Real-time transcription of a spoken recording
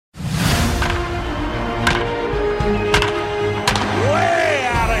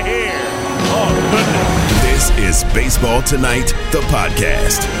Oh, goodness. This is Baseball Tonight, the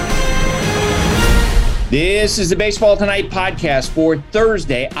podcast. This is the Baseball Tonight podcast for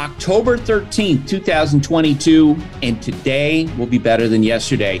Thursday, October 13th, 2022. And today will be better than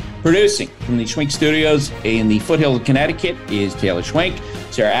yesterday. Producing from the Schwenk Studios in the foothills of Connecticut is Taylor Schwenk.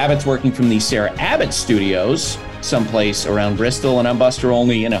 Sarah Abbott's working from the Sarah Abbott Studios, someplace around Bristol. And I'm Buster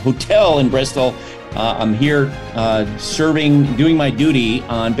Olney in a hotel in Bristol. I'm here doing my duty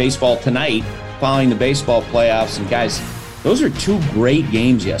on Baseball Tonight, following the baseball playoffs. And guys, those are two great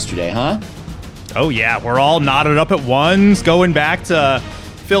games yesterday, huh? Oh, yeah. We're all knotted up at once, going back to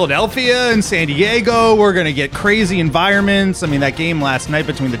Philadelphia and San Diego. We're going to get crazy environments. I mean, that game last night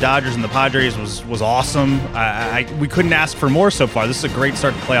between the Dodgers and the Padres was awesome. We couldn't ask for more so far. This is a great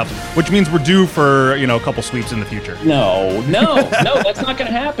start to playoffs, which means we're due for, a couple sweeps in the future. No, that's not going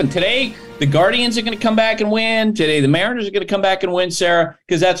to happen. Today, the Guardians are going to come back and win. Today, the Mariners are going to come back and win, Sarah,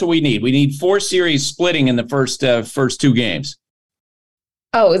 because that's what we need. We need 4 series splitting in the first 2 games.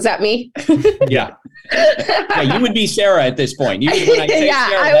 Oh, is that me? Yeah. Yeah, you would be Sarah at this point. When I say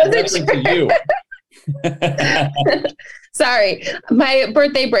Sarah, I wasn't sure. To you. Sorry, my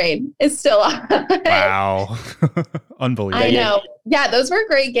birthday brain is still on. Wow. Unbelievable. I know. Yeah, those were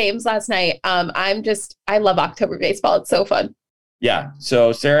great games last night. I love October baseball. It's so fun. Yeah.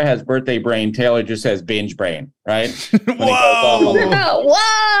 So Sarah has birthday brain. Taylor just has binge brain, right? Whoa.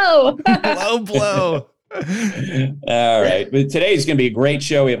 Whoa. Low blow. All right. But today is going to be a great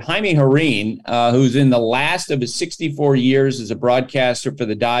show. We have Jaime Jarrín, who's in the last of his 64 years as a broadcaster for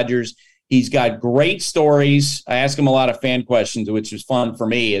the Dodgers. He's got great stories. I ask him a lot of fan questions, which was fun for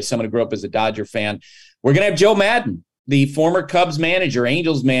me as someone who grew up as a Dodger fan. We're going to have Joe Maddon, the former Cubs manager,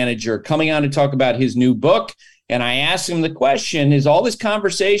 Angels manager, coming on to talk about his new book. And I asked him the question, is all this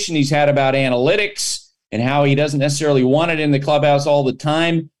conversation he's had about analytics and how he doesn't necessarily want it in the clubhouse all the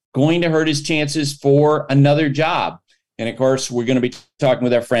time going to hurt his chances for another job? And of course, we're going to be talking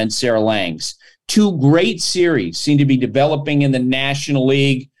with our friend Sarah Langs. 2 great series seem to be developing in the National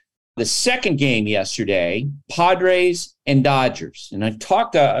League. The second game yesterday, Padres and Dodgers. And I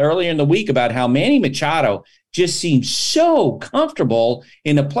talked earlier in the week about how Manny Machado just seems so comfortable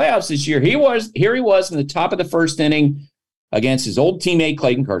in the playoffs this year. Here he was in the top of the first inning against his old teammate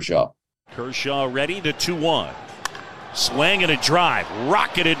Clayton Kershaw. Kershaw ready to 2-1. Swing and a drive,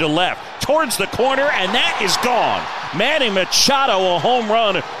 rocketed to left, towards the corner, and that is gone. Manny Machado, a home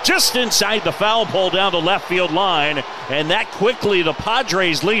run just inside the foul pole down the left field line, and that quickly the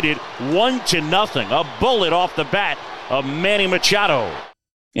Padres lead it 1-0. A bullet off the bat of Manny Machado.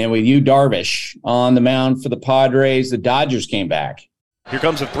 And with Yu Darvish on the mound for the Padres, the Dodgers came back. Here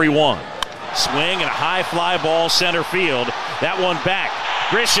comes a 3-1. Swing and a high fly ball center field. That one back.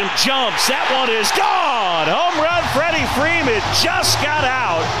 Grisham jumps. That one is gone. Home run, Freddie Freeman just got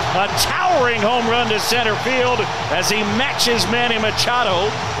out. A towering home run to center field as he matches Manny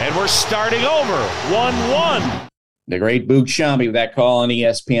Machado. And we're starting over. 1-1. The great Boog Sciambi with that call on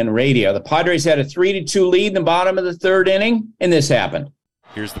ESPN Radio. The Padres had a 3-2 lead in the bottom of the third inning, and this happened.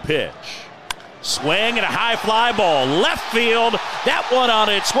 Here's the pitch. Swing and a high fly ball. Left field. That one on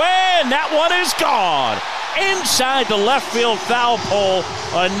its way, and that one is gone. Inside the left field foul pole,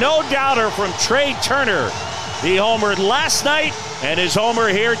 a no-doubter from Trey Turner. He homered last night, and his homer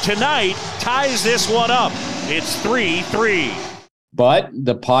here tonight ties this one up. It's 3-3. But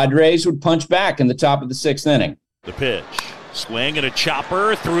the Padres would punch back in the top of the 6th inning. The pitch. Swing and a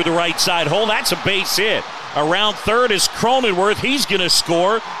chopper through the right side hole. That's a base hit. Around third is Cronenworth. He's going to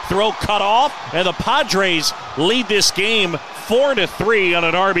score. Throw cut off, and the Padres lead this game 4-3 on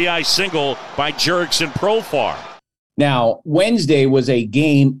an RBI single by Jurickson Profar. Now, Wednesday was a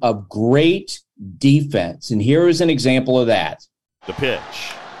game of great defense, and here is an example of that. The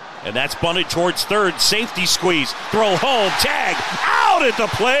pitch. And that's bunted towards third. Safety squeeze. Throw home. Tag. Out at the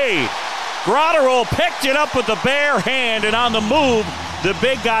plate. Graterol picked it up with the bare hand, and on the move, the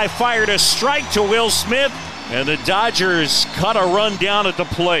big guy fired a strike to Will Smith, and the Dodgers cut a run down at the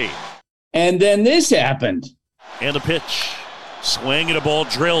plate. And then this happened. And the pitch. Swing and a ball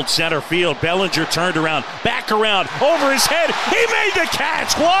drilled center field. Bellinger turned around, back around, over his head. He made the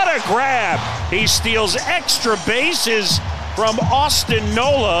catch. What a grab. He steals extra bases from Austin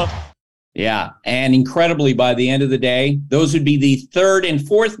Nola. Yeah, and incredibly, by the end of the day, those would be the 3rd and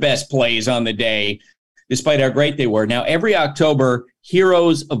 4th best plays on the day, despite how great they were. Now, every October,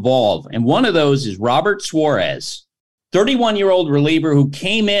 heroes evolve, and one of those is Robert Suarez, 31-year-old reliever who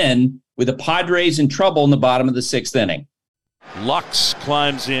came in with the Padres in trouble in the bottom of the 6th inning. Lux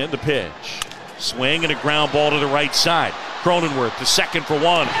climbs in, the pitch. Swing and a ground ball to the right side. Cronenworth, the second for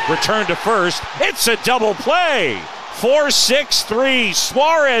one. Return to first. It's a double play. 4-6-3.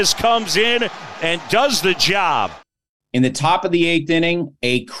 Suarez comes in and does the job. In the top of the 8th inning,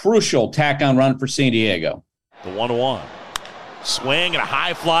 a crucial tack-on run for San Diego. The 1-1. Swing and a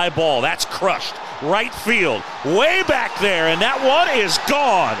high fly ball. That's crushed. Right field. Way back there, and that one is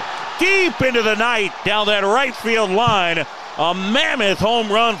gone. Deep into the night down that right field line. A mammoth home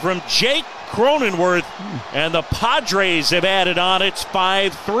run from Jake Cronenworth, and the Padres have added on. It's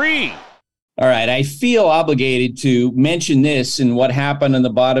 5-3. All right, I feel obligated to mention this and what happened in the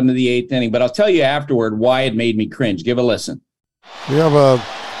bottom of the 8th inning, but I'll tell you afterward why it made me cringe. Give a listen. We have a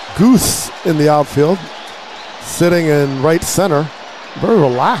goose in the outfield, sitting in right center, very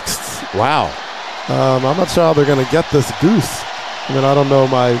relaxed. Wow. I'm not sure how they're going to get this goose. I mean, I don't know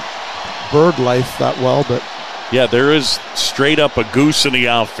my bird life that well, but yeah, there is straight up a goose in the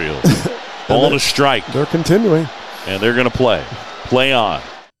outfield. Ball to strike. They're continuing. And they're going to play. Play on.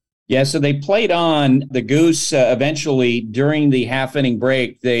 Yeah, so they played on the goose. Eventually, during the half-inning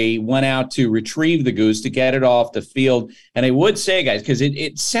break, they went out to retrieve the goose to get it off the field. And I would say, guys, because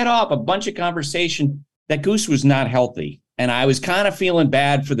it set off a bunch of conversation, that goose was not healthy. And I was kind of feeling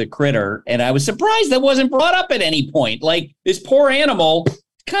bad for the critter. And I was surprised that wasn't brought up at any point. Like, this poor animal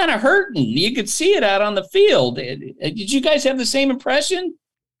kind of hurting. You could see it out on the field. Did you guys have the same impression?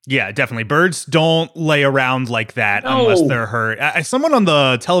 Yeah, definitely. Birds don't lay around like that unless they're hurt. Someone on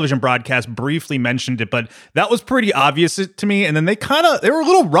the television broadcast briefly mentioned it, but that was pretty obvious to me. And then they were a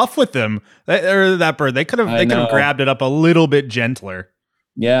little rough with them. That bird, they could have grabbed it up a little bit gentler.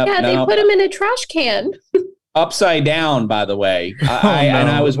 Yeah, they put him in a trash can. Upside down, by the way. And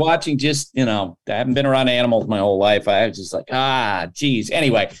I was watching I haven't been around animals my whole life. I was just like, geez.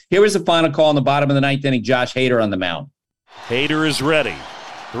 Anyway, here was the final call in the bottom of the 9th inning. Josh Hader on the mound. Hader is ready.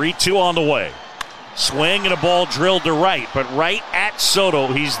 3-2 on the way. Swing and a ball drilled to right, but right at Soto.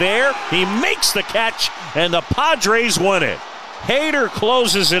 He's there. He makes the catch, and the Padres win it. Hader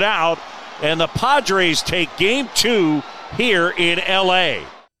closes it out, and the Padres take Game 2 here in L.A.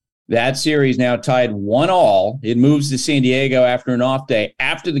 That series now tied 1-1. It moves to San Diego after an off day.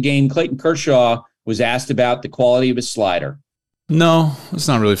 After the game, Clayton Kershaw was asked about the quality of his slider. No, it's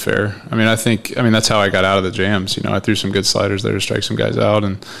not really fair. I mean, that's how I got out of the jams. I threw some good sliders there to strike some guys out.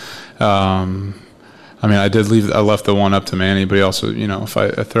 And, I left the one up to Manny, but he also, if I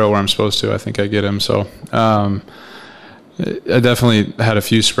throw where I'm supposed to, I think I get him. So, I definitely had a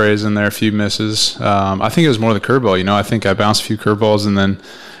few sprays in there, a few misses. I think it was more the curveball. I think I bounced a few curveballs, and then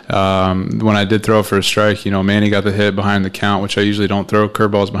when I did throw for a strike, Manny got the hit behind the count, which I usually don't throw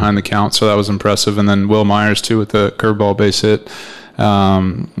curveballs behind the count, so that was impressive. And then Will Myers, too, with the curveball base hit.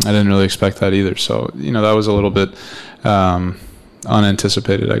 I didn't really expect that either. So, that was a little bit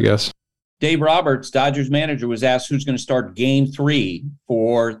unanticipated, I guess. Dave Roberts, Dodgers manager, was asked who's going to start Game 3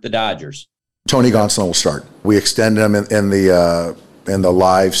 for the Dodgers. Tony Gonsolin will start. We extended him in the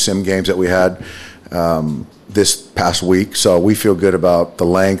live sim games that we had this past week, so we feel good about the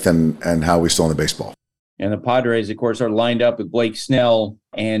length and how we still in the baseball. And the Padres, of course, are lined up with Blake Snell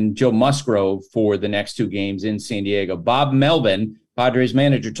and Joe Musgrove for the next 2 games in San Diego. Bob Melvin, Padres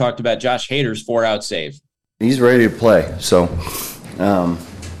manager, talked about Josh Hader's 4-out save. He's ready to play, so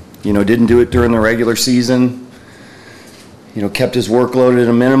didn't do it during the regular season. Kept his workload at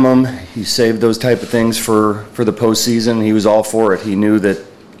a minimum. He saved those type of things for the postseason. He was all for it. He knew that,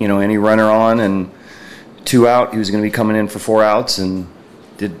 any runner on and 2 out, he was going to be coming in for 4 outs and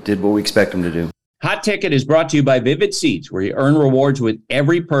did what we expect him to do. Hot Ticket is brought to you by Vivid Seats, where you earn rewards with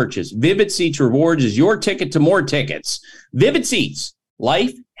every purchase. Vivid Seats Rewards is your ticket to more tickets. Vivid Seats.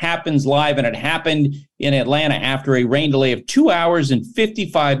 Life happens live, and it happened in Atlanta after a rain delay of 2 hours and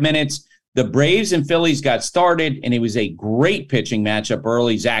 55 minutes. The Braves and Phillies got started, and it was a great pitching matchup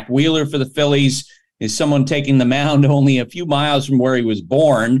early. Zach Wheeler for the Phillies is someone taking the mound only a few miles from where he was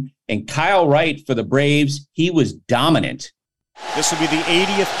born. And Kyle Wright for the Braves, he was dominant. This will be the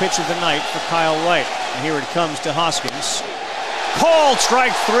 80th pitch of the night for Kyle Wright. And here it comes to Hoskins. Called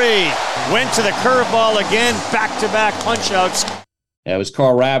strike 3. Went to the curveball again. Back-to-back punch-outs. That was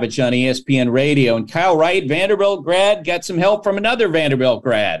Carl Ravitch on ESPN Radio. And Kyle Wright, Vanderbilt grad, got some help from another Vanderbilt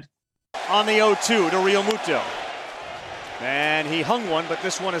grad. On the 0-2 to Realmuto. And he hung one, but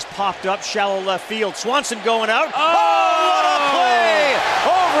this one has popped up. Shallow left field. Swanson going out. Oh, what a play!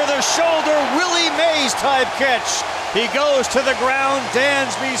 Over the shoulder, Willie Mays type catch. He goes to the ground,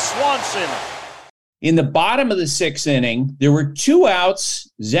 Dansby Swanson. In the bottom of the 6th inning, there were 2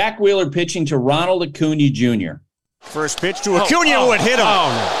 outs. Zach Wheeler pitching to Ronald Acuna Jr. First pitch to Acuna, who had hit him.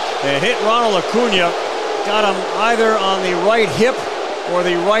 It hit Ronald Acuna. Got him either on the right hip or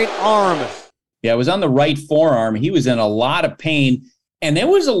the right arm. Yeah, it was on the right forearm. He was in a lot of pain. And there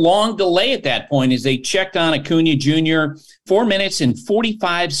was a long delay at that point as they checked on Acuna Jr. 4 minutes and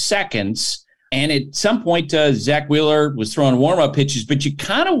 45 seconds. And at some point, Zach Wheeler was throwing warm-up pitches, but you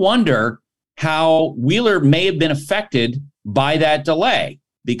kind of wonder how Wheeler may have been affected by that delay,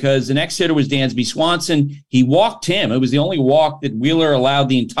 because the next hitter was Dansby Swanson. He walked him. It was the only walk that Wheeler allowed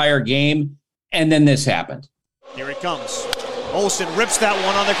the entire game. And then this happened. Here it comes. Olsen rips that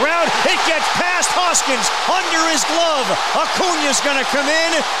one on the ground. It gets past Hoskins under his glove. Acuna's going to come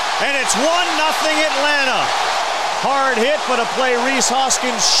in, and it's 1-0 Atlanta. Hard hit, but a play Rhys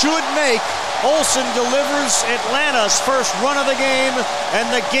Hoskins should make. Olsen delivers Atlanta's first run of the game and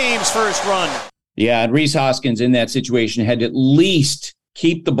the game's first run. Yeah, and Rhys Hoskins in that situation had to at least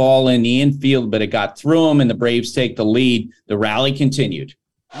keep the ball in the infield, but it got through him, and the Braves take the lead. The rally continued.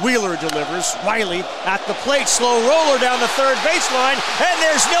 Wheeler delivers. Riley at the plate. Slow roller down the third baseline, and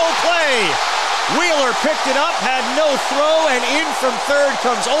there's no play. Wheeler picked it up, had no throw, and in from third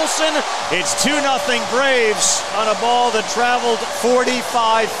comes Olsen. It's 2-0 Braves on a ball that traveled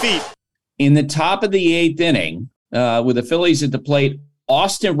 45 feet. In the top of the eighth inning, with the Phillies at the plate,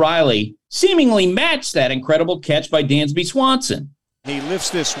 Austin Riley seemingly matched that incredible catch by Dansby Swanson. He lifts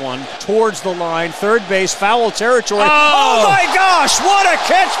this one towards the line, third base, foul territory. Oh my gosh, what a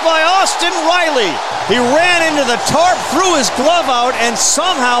catch by Austin Riley. He ran into the tarp, threw his glove out, and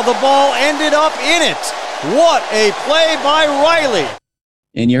somehow the ball ended up in it. What a play by Riley.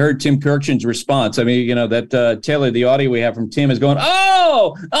 And you heard Tim Kirchin's response. I mean, that Taylor, the audio we have from Tim is going,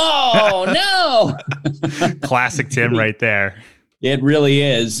 oh no. Classic Tim right there. It really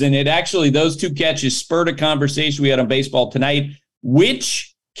is. And it actually, those two catches spurred a conversation we had on Baseball Tonight.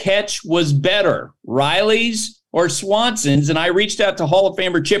 Which catch was better, Riley's or Swanson's? And I reached out to Hall of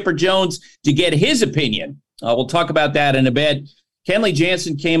Famer Chipper Jones to get his opinion. We'll talk about that in a bit. Kenley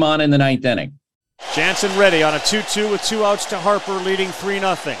Jansen came on in the ninth inning. Jansen ready on a 2-2 with 2 outs to Harper, leading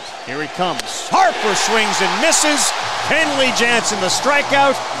 3-0. Here he comes. Harper swings and misses. Kenley Jansen the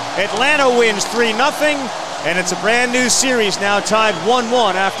strikeout. Atlanta wins 3-0, and it's a brand new series now tied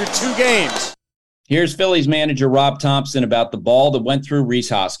 1-1 after 2 games. Here's Phillies manager Rob Thompson about the ball that went through Rhys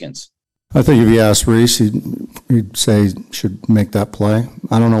Hoskins. I think if you asked Rhys, he'd say he should make that play.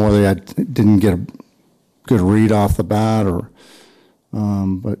 I don't know whether he didn't get a good read off the bat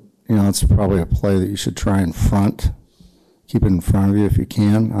but it's probably a play that you should try in front. Keep it in front of you if you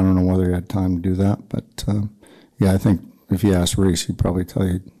can. I don't know whether he had time to do that, but I think if you ask Rhys, he'd probably tell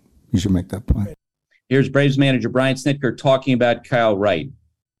you should make that play. Here's Braves manager Brian Snitker talking about Kyle Wright.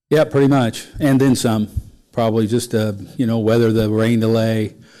 Yeah, pretty much. And then some. Probably just, weather the rain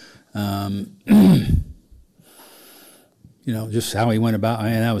delay, just how he went about.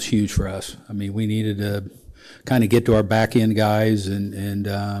 And that was huge for us. I mean, we needed to kind of get to our back end guys, and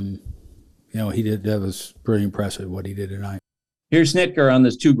he did. That was pretty impressive what he did tonight. Here's Snitker on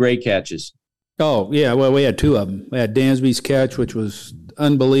those 2 great catches. Oh, yeah, well, we had 2 of them. We had Dansby's catch, which was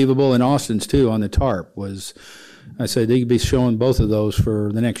unbelievable, and Austin's, too, on the tarp was – I said they could be showing both of those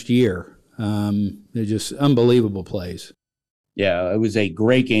for the next year. They're just unbelievable plays. Yeah, it was a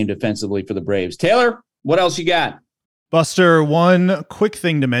great game defensively for the Braves. Taylor, what else you got? Buster, one quick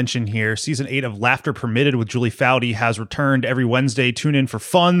thing to mention here. Season 8 of Laughter Permitted with Julie Foudy has returned every Wednesday. Tune in for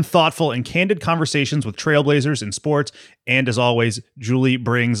fun, thoughtful, and candid conversations with trailblazers in sports. And as always, Julie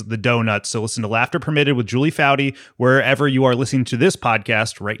brings the donuts. So listen to Laughter Permitted with Julie Foudy wherever you are listening to this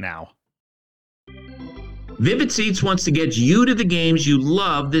podcast right now. Vivid Seats wants to get you to the games you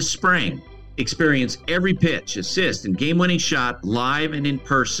love this spring. Experience every pitch, assist, and game-winning shot live and in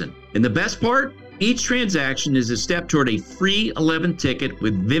person. And the best part? Each transaction is a step toward a free 11 ticket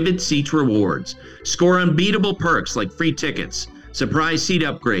with Vivid Seats rewards. Score unbeatable perks like free tickets, surprise seat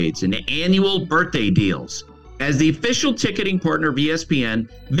upgrades, and annual birthday deals. As the official ticketing partner of ESPN,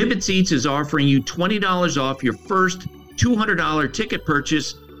 Vivid Seats is offering you $20 off your first $200 ticket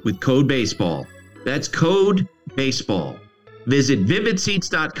purchase with code BASEBALL. That's code BASEBALL. Visit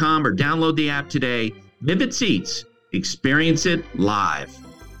vividseats.com or download the app today. Vivid Seats. Experience it live.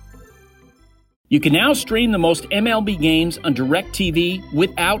 You can now stream the most MLB games on DirecTV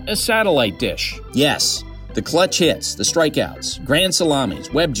without a satellite dish. Yes, the clutch hits, the strikeouts, grand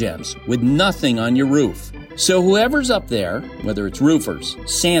salamis, web gems, with nothing on your roof. So whoever's up there, whether it's roofers,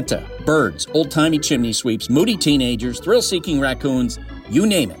 Santa, birds, old-timey chimney sweeps, moody teenagers, thrill-seeking raccoons, you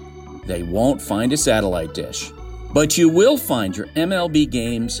name it, they won't find a satellite dish. But you will find your MLB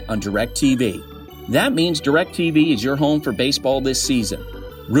games on DirecTV. That means DirecTV is your home for baseball this season.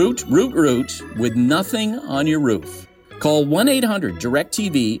 Root with nothing on your roof. Call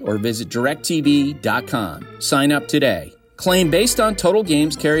 1-800-DIRECTV or visit directtv.com. Sign up today. Claim based on total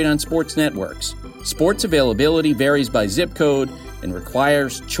games carried on sports networks. Sports availability varies by zip code. and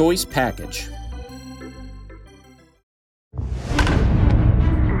requires choice package.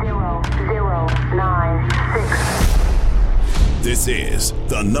 This is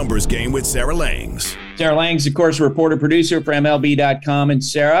The Numbers Game with Sarah Langs. Sarah Langs, of course, reporter-producer for MLB.com. And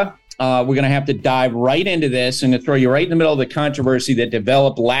Sarah, we're going to have to dive right into this and to throw you right in the middle of the controversy that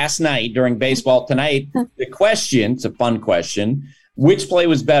developed last night during Baseball Tonight. The question, it's a fun question, which play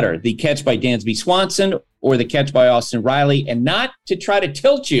was better, the catch by Dansby Swanson or the catch by Austin Riley? And not to try to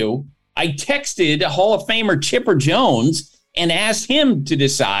tilt you, I texted Hall of Famer Chipper Jones and asked him to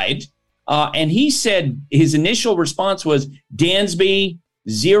decide. And he said his initial response was Dansby,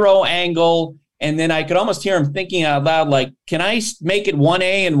 zero angle. And then I could almost hear him thinking out loud, like, can I make it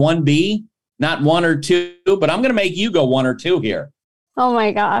 1A and 1B, not 1 or 2? But I'm going to make you go 1 or 2 here. Oh,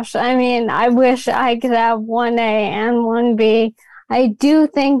 my gosh. I mean, I wish I could have 1A and 1B. I do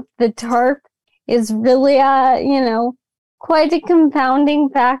think the tarp is really, quite a compounding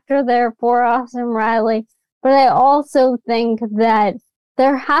factor there for Austin Riley. But I also think that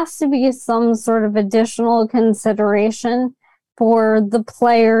there has to be some sort of additional consideration for the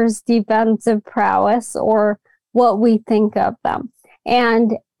player's defensive prowess or what we think of them.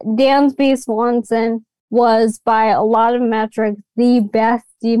 And Dansby Swanson was, by a lot of metrics, the best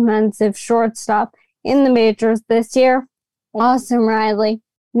defensive shortstop in the majors this year. Austin Riley,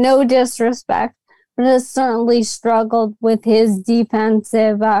 no disrespect, but has certainly struggled with his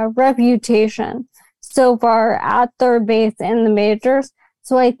defensive reputation so far at third base in the majors.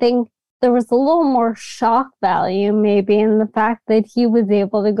 So I think there was a little more shock value maybe in the fact that he was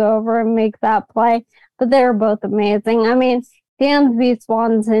able to go over and make that play. But they're both amazing. I mean, Dansby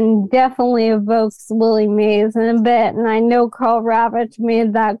Swanson definitely evokes Willie Mays in a bit. And I know Carl Ravitch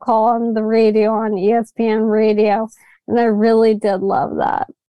made that call on the radio, on ESPN radio. And I really did love that.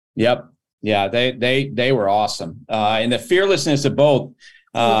 Yep. Yeah, they were awesome. And the fearlessness of both,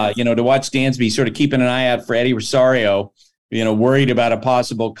 to watch Dansby sort of keeping an eye out for Eddie Rosario, worried about a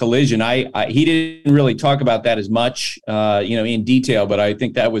possible collision. He didn't really talk about that as much, in detail, but I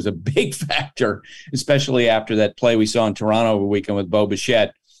think that was a big factor, especially after that play we saw in Toronto over the weekend with Bo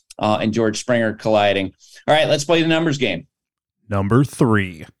Bichette and George Springer colliding. All right, let's play the numbers game. Number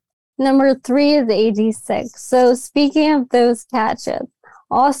 3. Number 3 is 86. So speaking of those catches,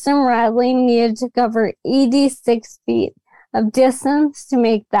 Austin Riley needed to cover 86 feet of distance to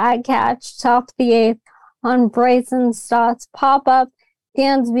make that catch, top of the 8th, on Bryson Stott's pop-up.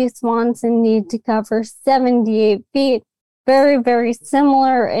 Dansby Swanson needed to cover 78 feet. Very, very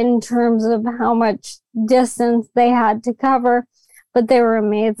similar in terms of how much distance they had to cover, but they were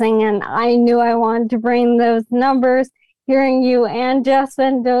amazing, and I knew I wanted to bring those numbers. Hearing you and Jess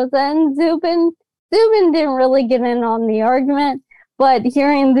Mendoza and Zubin didn't really get in on the argument, but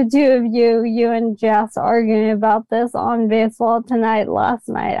hearing the two of you and Jess arguing about this on Baseball Tonight last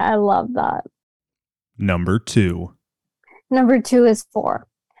night, I love that. Number 2. Number 2 is 4.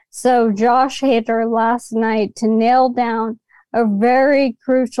 So Josh Hader last night to nail down a very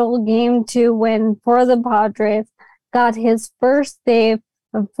crucial Game 2 win for the Padres, got his first save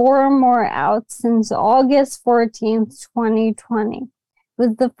of 4 or more outs since August 14th, 2020. It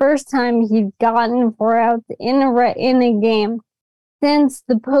was the first time he'd gotten 4 outs in a game since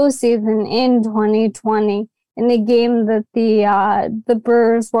the postseason in 2020, in a game that the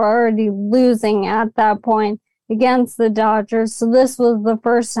Brewers were already losing at that point against the Dodgers. So this was the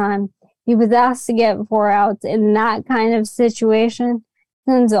first time he was asked to get 4 outs in that kind of situation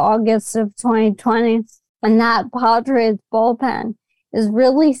since August of 2020. And that Padres bullpen is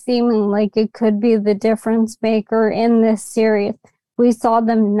really seeming like it could be the difference maker in this series. We saw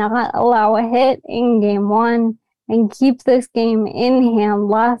them not allow a hit in Game 1 and keep this game in hand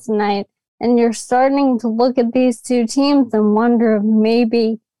last night. And you're starting to look at these two teams and wonder if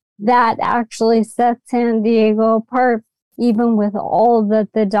maybe that actually sets San Diego apart, even with all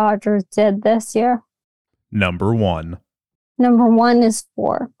that the Dodgers did this year. Number 1. Number 1 is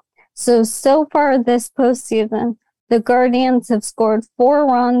 4. So far this postseason, the Guardians have scored 4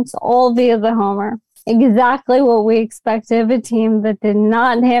 runs, all via the homer. Exactly what we expected of a team that did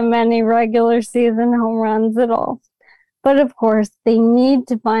not hit many regular season home runs at all. But of course, they need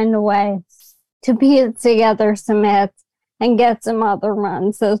to find a way to piece together some hits and get some other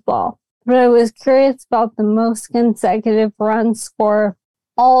runs as well. But I was curious about the most consecutive runs scored,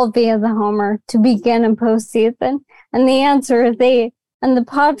 all via the homer, to begin a postseason. And the answer is 8. And the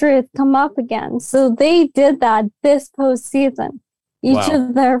Padres come up again. So they did that this postseason. Each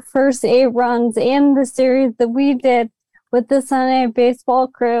of their first 8 runs in the series that we did with the Sunday Baseball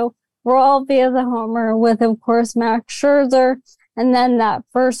crew were all via the homer, with, of course, Max Scherzer, and then that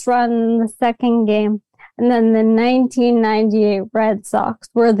first run in the second game. And then the 1998 Red Sox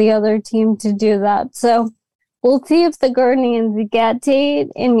were the other team to do that. So we'll see if the Guardians get to 8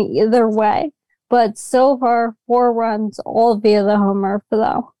 in either way. But so far, 4 runs, all via the homer for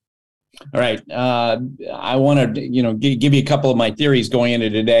them. All right. I want to, give you a couple of my theories going into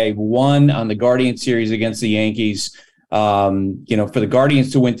today. One, on the Guardians series against the Yankees. For the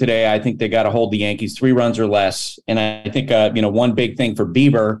Guardians to win today, I think they got to hold the Yankees 3 runs or less. And I think, one big thing for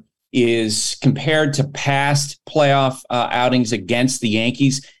Bieber is compared to past playoff outings against the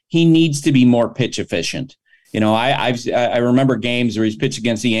Yankees, he needs to be more pitch efficient. I remember games where he's pitched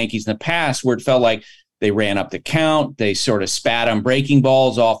against the Yankees in the past where it felt like they ran up the count, they sort of spat on breaking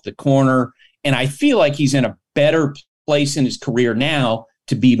balls off the corner, and I feel like he's in a better place in his career now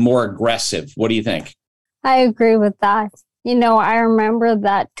to be more aggressive. What do you think? I agree with that. I remember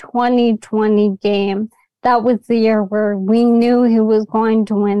that 2020 game. That was the year where we knew he was going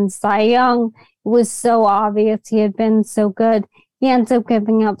to win Cy Young. It was so obvious he had been so good. He ends up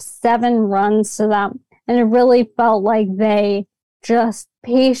giving up 7 runs to them. And it really felt like they just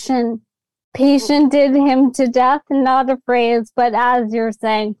patiented him to death, not a phrase, but as you're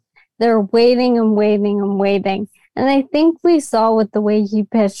saying, they're waiting and waiting and waiting. And I think we saw with the way he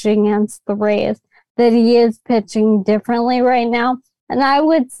pitched against the Rays that he is pitching differently right now. And I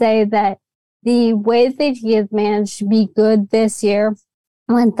would say that the way that he has managed to be good this year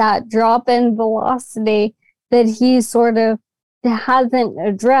with that drop in velocity that he sort of hasn't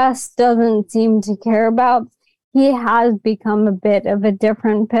addressed, doesn't seem to care about, he has become a bit of a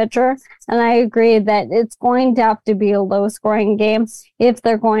different pitcher. And I agree that it's going to have to be a low-scoring game if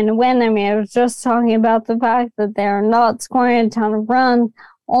they're going to win. I mean, I was just talking about the fact that they're not scoring a ton of runs,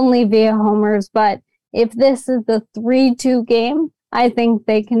 only via homers. But if this is a 3-2 game, I think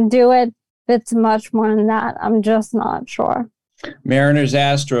they can do it. If it's much more than that, I'm just not sure. Mariners,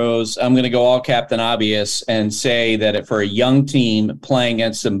 Astros, I'm going to go all Captain Obvious and say that for a young team playing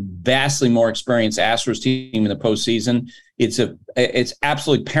against a vastly more experienced Astros team in the postseason, it's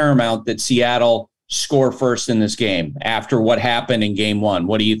absolutely paramount that Seattle score first in this game after what happened in game 1.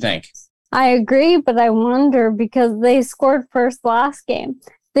 What do you think? I agree, but I wonder because they scored first last game.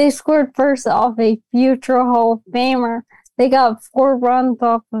 They scored first off a future Hall of Famer. They got 4 runs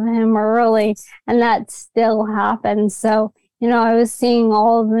off of him early, and that still happened. So, I was seeing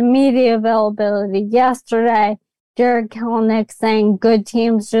all of the media availability yesterday. Jared Kelenic saying good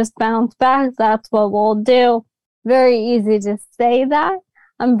teams just bounce back. That's what we'll do. Very easy to say that.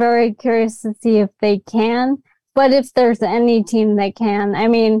 I'm very curious to see if they can. But if there's any team that can, I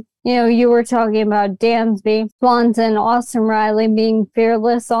mean, you were talking about Dansby, Swanson, Austin Riley being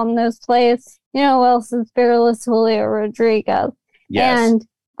fearless on those plays. Who else is fearless? Julio Rodriguez. Yes. And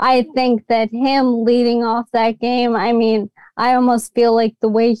I think that him leading off that game, I mean, I almost feel like the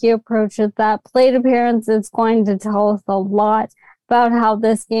way he approaches that plate appearance is going to tell us a lot about how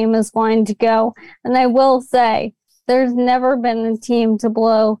this game is going to go. And I will say, there's never been a team to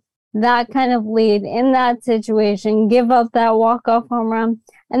blow that kind of lead in that situation, give up that walk-off home run,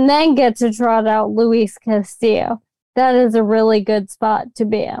 and then get to trot out Luis Castillo. That is a really good spot to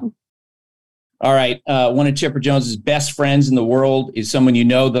be in. All right. One of Chipper Jones's best friends in the world is someone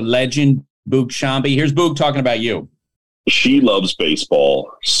the legend, Boog Sciambi. Here's Boog talking about you. She loves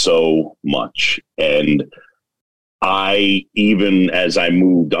baseball so much. And I, even as I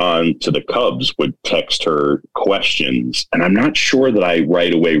moved on to the Cubs, would text her questions. And I'm not sure that I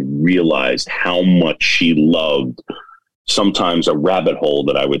right away realized how much she loved sometimes a rabbit hole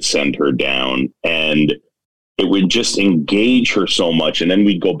that I would send her down. And it would just engage her so much. And then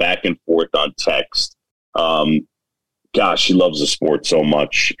we'd go back and forth on text. Gosh, she loves the sport so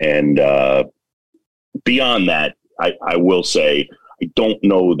much. And beyond that, I will say, I don't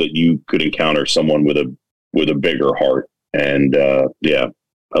know that you could encounter someone with a bigger heart. And I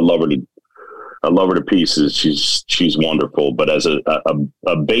love her to pieces. She's wonderful. But as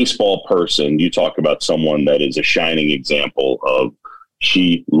a baseball person, you talk about someone that is a shining example of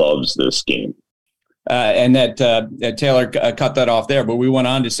she loves this game. And that Taylor cut that off there, but we went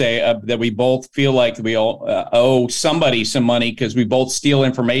on to say that we both feel like we all owe somebody some money because we both steal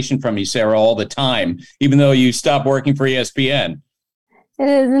information from you, Sarah, all the time, even though you stopped working for ESPN. It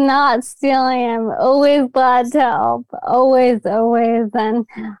is not stealing. I'm always glad to help. Always, always. And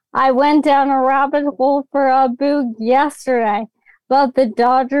I went down a rabbit hole for Boog yesterday about the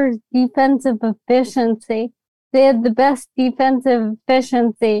Dodgers' defensive efficiency. They had the best defensive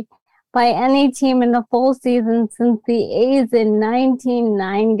efficiency by any team in a full season since the A's in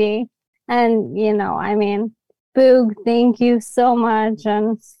 1990. And, Boog, thank you so much.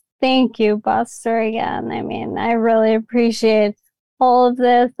 And thank you, Buster, again. I really appreciate all of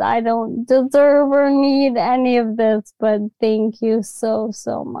this. I don't deserve or need any of this, but thank you so,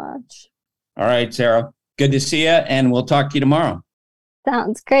 so much. All right, Sarah. Good to see you, and we'll talk to you tomorrow.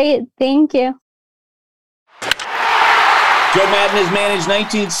 Sounds great. Thank you. Joe Maddon has managed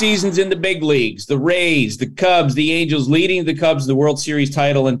 19 seasons in the big leagues, the Rays, the Cubs, the Angels, leading the Cubs to the World Series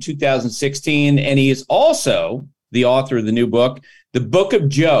title in 2016. And he is also the author of the new book, The Book of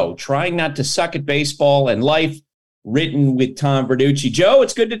Joe, Trying Not to Suck at Baseball and Life, written with Tom Verducci. Joe,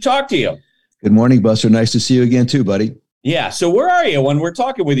 it's good to talk to you. Good morning, Buster. Nice to see you again, too, buddy. Yeah. So where are you when we're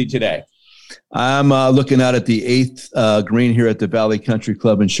talking with you today? I'm looking out at the 8th green here at the Valley Country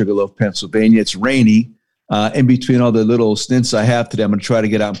Club in Sugarloaf, Pennsylvania. It's rainy. In between all the little stints I have today, I'm going to try to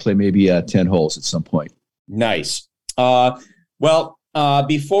get out and play maybe 10 holes at some point. Nice.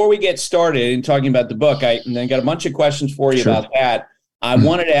 Before we get started in talking about the book, I got a bunch of questions for you about that. I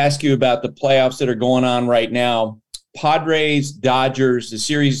wanted to ask you about the playoffs that are going on right now. Padres, Dodgers, the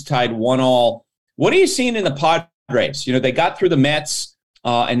series tied 1-1. What are you seeing in the Padres? You know, they got through the Mets,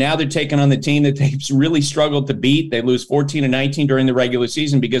 and now they're taking on the team that they've really struggled to beat. They lose 14-19 during the regular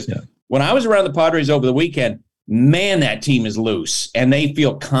season because when I was around the Padres over the weekend, man, that team is loose, and they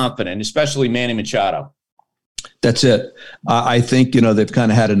feel confident, especially Manny Machado. That's it. I think, they've kind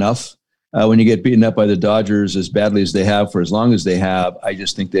of had enough. When you get beaten up by the Dodgers as badly as they have for as long as they have, I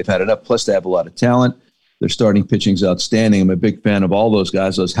just think they've had enough. Plus, they have a lot of talent. Their starting pitching's outstanding. I'm a big fan of all those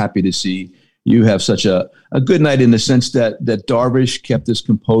guys. I was happy to see you have such a good night in the sense that Darvish kept his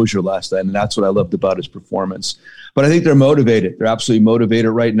composure last night, and that's what I loved about his performance. But I think they're motivated. They're absolutely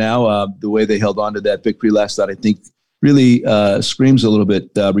motivated right now. The way they held on to that victory last night, I think, really screams a little bit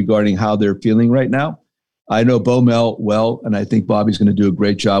regarding how they're feeling right now. I know Bo Mel well, and I think Bobby's going to do a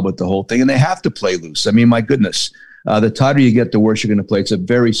great job with the whole thing. And they have to play loose. I mean, my goodness, the tighter you get, the worse you're going to play. It's a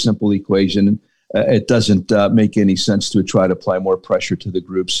very simple equation. It doesn't make any sense to try to apply more pressure to the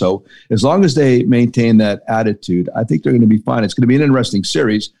group. So as long as they maintain that attitude, I think they're going to be fine. It's going to be an interesting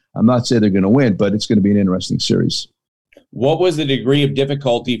series. I'm not saying they're going to win, but it's going to be an interesting series. What was the degree of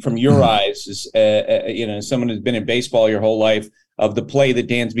difficulty from your eyes, as someone who's been in baseball your whole life, of the play that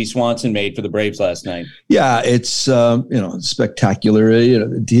Dansby Swanson made for the Braves last night? Yeah, it's spectacular. He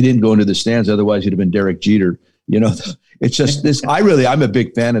didn't go into the stands, otherwise he'd have been Derek Jeter. It's just this. I'm a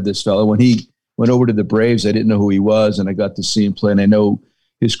big fan of this fellow. When he went over to the Braves, I didn't know who he was, and I got to see him play. And I know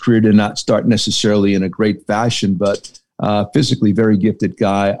his career did not start necessarily in a great fashion, but physically very gifted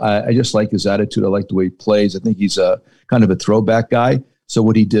guy. I just like his attitude. I like the way he plays. I think he's a kind of a throwback guy. So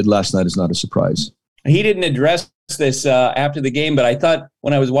what he did last night is not a surprise. He didn't address this after the game, but I thought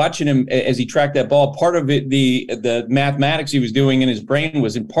when I was watching him as he tracked that ball, part of it, the mathematics he was doing in his brain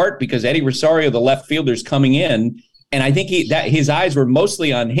was in part because Eddie Rosario, the left fielder, is coming in, and I think his eyes were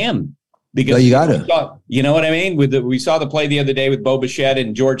mostly on him. Because you got it. You know what I mean? We saw the play the other day with Bo Bichette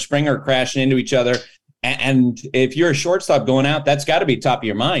and George Springer crashing into each other. And if you're a shortstop going out, that's got to be top of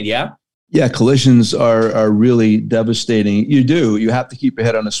your mind, yeah? Yeah, collisions are really devastating. You have to keep your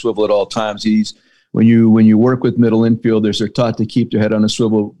head on a swivel at all times. When you work with middle infielders, they're taught to keep their head on a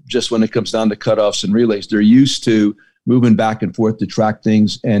swivel just when it comes down to cutoffs and relays. They're used to moving back and forth to track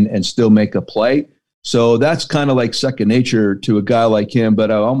things and still make a play. So that's kind of like second nature to a guy like him. But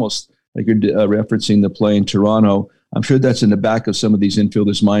I almost, like you're referencing the play in Toronto, I'm sure that's in the back of some of these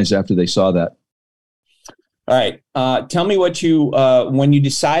infielders' minds after they saw that. All right. Tell me what when you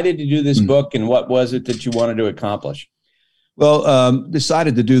decided to do this book, and what was it that you wanted to accomplish? Well,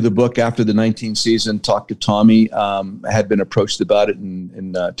 decided to do the book after the 19 season, talked to Tommy. I had been approached about it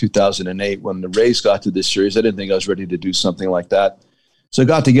in 2008 when the Rays got to this series. I didn't think I was ready to do something like that. So I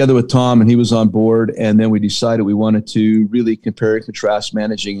got together with Tom, and he was on board. And then we decided we wanted to really compare and contrast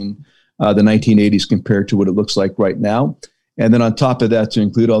managing in the 1980s compared to what it looks like right now. And then on top of that, to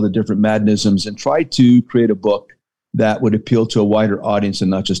include all the different Maddenisms and try to create a book that would appeal to a wider audience and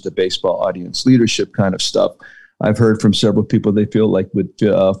not just a baseball audience, leadership kind of stuff. I've heard from several people they feel like would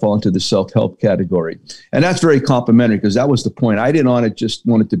fall into the self-help category. And that's very complimentary because that was the point. I didn't want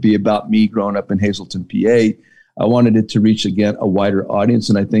it to be about me growing up in Hazleton, PA. I wanted it to reach, again, a wider audience.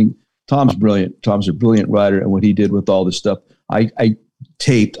 And I think Tom's brilliant. Tom's a brilliant writer. And what he did with all this stuff, I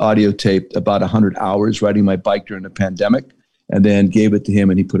audio taped about 100 hours riding my bike during the pandemic and then gave it to him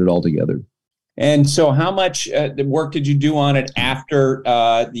and he put it all together. And so how much work did you do on it after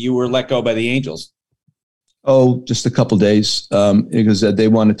you were let go by the Angels? Oh, just a couple days because they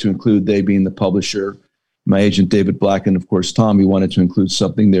wanted to include, they being the publisher, my agent, David Black, and of course, Tom, he wanted to include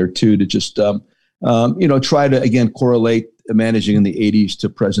something there too to just, try to, again, correlate managing in the 80s to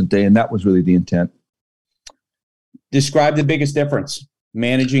present day. And that was really the intent. Describe the biggest difference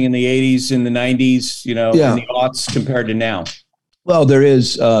managing in the 80s, in the 90s, in the aughts compared to now. Well,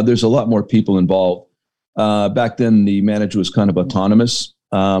 there's a lot more people involved. Back then, the manager was kind of autonomous.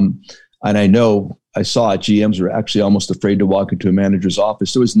 And I saw GMs were actually almost afraid to walk into a manager's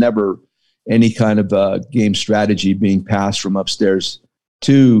office. There was never any kind of game strategy being passed from upstairs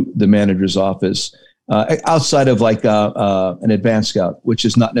to the manager's office, outside of like an advanced scout, which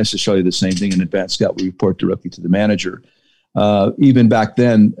is not necessarily the same thing. An advanced scout, we report directly to the manager. Even back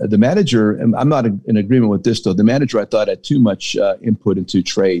then, the manager, and I'm not in agreement with this, though, the manager, I thought, had too much input into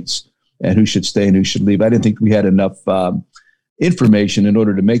trades and who should stay and who should leave. I didn't think we had enough information in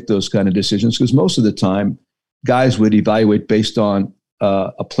order to make those kind of decisions, because most of the time, guys would evaluate based on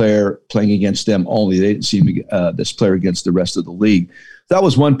a player playing against them only. They didn't see this player against the rest of the league. That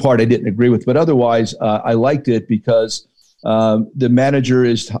was one part I didn't agree with, but otherwise, I liked it because the manager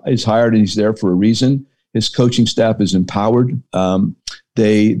is hired and he's there for a reason. His coaching staff is empowered.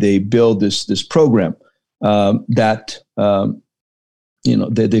 They build this program that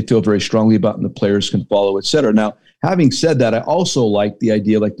they feel very strongly about, and the players can follow, et cetera. Now, having said that, I also like the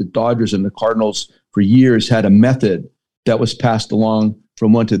idea, like the Dodgers and the Cardinals for years had a method that was passed along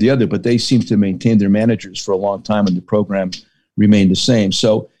from one to the other, but they seemed to maintain their managers for a long time, and the program remained the same.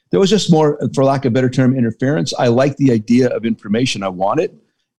 So there was just more, for lack of a better term, interference. I like the idea of information. I want it,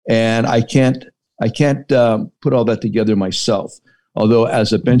 and I can't put all that together myself. Although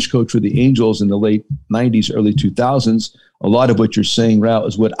as a bench coach for the Angels in the late 90s, early 2000s, a lot of what you're saying, Rao,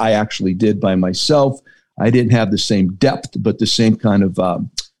 is what I actually did by myself. I didn't have the same depth, but the same kind of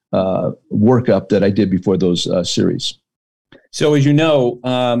workup that I did before those series. So as you know,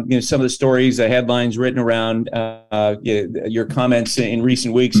 some of the stories, the headlines written around your comments in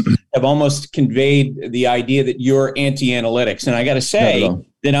recent weeks have almost conveyed the idea that you're anti-analytics. And I got to say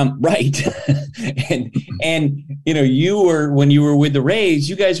that I'm right. and you were, when you were with the Rays,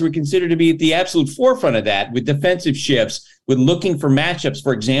 you guys were considered to be at the absolute forefront of that, with defensive shifts, with looking for matchups.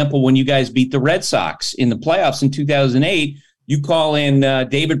 For example, when you guys beat the Red Sox in the playoffs in 2008, you call in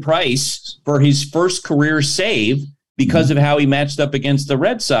David Price for his first career save because of how he matched up against the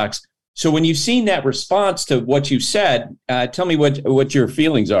Red Sox. So when you've seen that response to what you said, tell me what your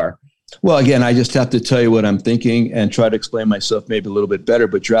feelings are. Well, again, I just have to tell you what I'm thinking and try to explain myself maybe a little bit better,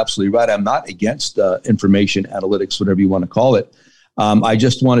 but you're absolutely right. I'm not against information analytics, whatever you want to call it. I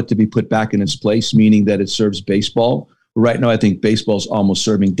just want it to be put back in its place, meaning that it serves baseball. Right now, I think baseball is almost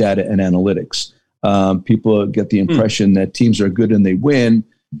serving data and analytics. People get the impression that teams are good and they win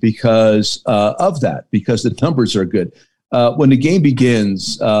because of that, because the numbers are good. When the game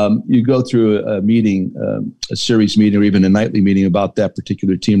begins, you go through a meeting, a series meeting, or even a nightly meeting about that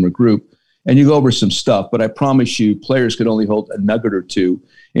particular team or group, and you go over some stuff. But I promise you, players can only hold a nugget or two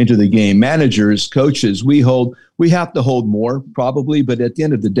into the game. Managers, coaches, we have to hold more probably, but at the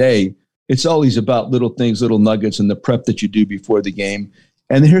end of the day, it's always about little things, little nuggets, and the prep that you do before the game.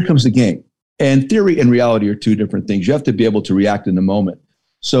 And then here comes the game. And theory and reality are two different things. You have to be able to react in the moment.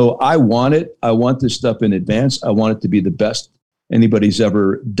 So I want it. I want this stuff in advance. I want it to be the best anybody's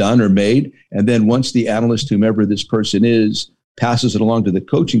ever done or made. And then once the analyst, whomever this person is, passes it along to the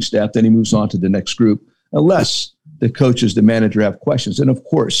coaching staff, then he moves on to the next group, unless the coaches, the manager have questions. And of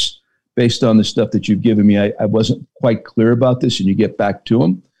course, based on the stuff that you've given me, I wasn't quite clear about this, and you get back to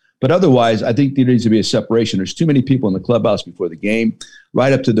them. But otherwise, I think there needs to be a separation. There's too many people in the clubhouse before the game,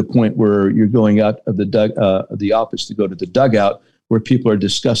 right up to the point where you're going out of the office to go to the dugout, where people are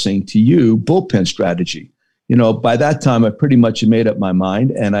discussing to you bullpen strategy. By that time, I pretty much made up my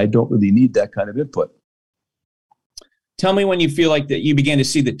mind, and I don't really need that kind of input. Tell me when you feel like that you began to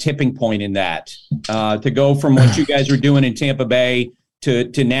see the tipping point in that, to go from what you guys were doing in Tampa Bay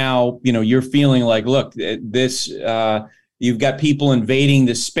to now, you're feeling like, look, this, you've got people invading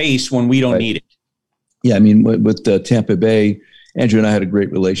the space when we don't need it. Yeah, I mean, with Tampa Bay, Andrew and I had a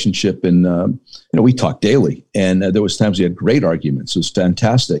great relationship, and we talked daily. And there was times we had great arguments. It was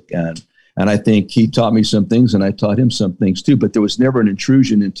fantastic, and I think he taught me some things, and I taught him some things too. But there was never an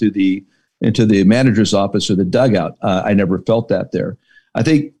intrusion into the manager's office or the dugout. I never felt that there. I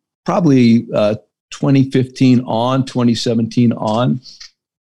think probably 2015 on, 2017 on,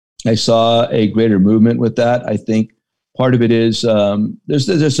 I saw a greater movement with that. I think part of it is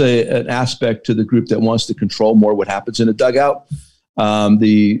there's an aspect to the group that wants to control more what happens in a dugout.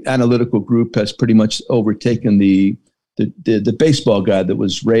 The analytical group has pretty much overtaken the baseball guy that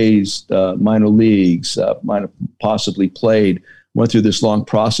was raised minor leagues, might have possibly played, went through this long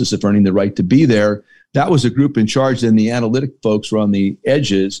process of earning the right to be there. That was a group in charge. Then the analytic folks were on the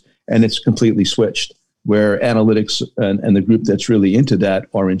edges, and it's completely switched, where analytics and the group that's really into that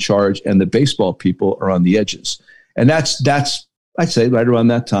are in charge, and the baseball people are on the edges. And that's I'd say right around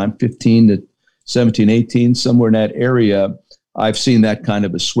that time, 15 to 17, 18, somewhere in that area, I've seen that kind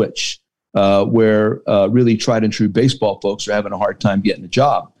of a switch where really tried and true baseball folks are having a hard time getting a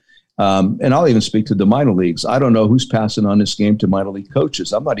job. And I'll even speak to the minor leagues. I don't know who's passing on this game to minor league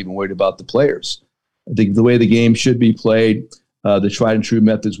coaches. I'm not even worried about the players. I think the way the game should be played, the tried and true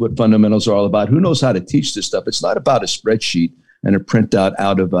methods, what fundamentals are all about. Who knows how to teach this stuff? It's not about a spreadsheet and a printout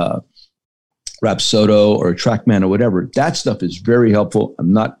out of Rapsodo or a TrackMan or whatever. That stuff is very helpful.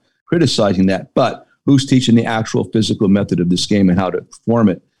 I'm not criticizing that, but who's teaching the actual physical method of this game and how to perform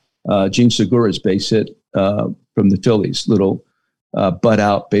it? Gene Segura's base hit from the Phillies, little butt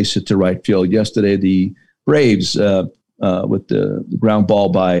out base hit to right field. Yesterday, the Braves with the ground ball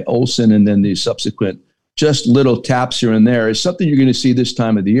by Olsen, and then the subsequent just little taps here and there is something you're going to see this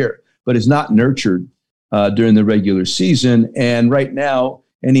time of the year, but is not nurtured during the regular season. And right now,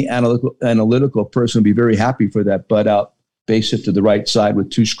 any analytical person would be very happy for that butt out base hit to the right side with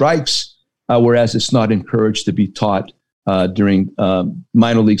 2 strikes, whereas it's not encouraged to be taught during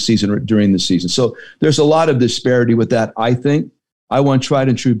minor league season or during the season. So there's a lot of disparity with that, I think. I want tried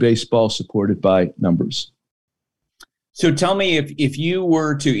and true baseball supported by numbers. So tell me, if you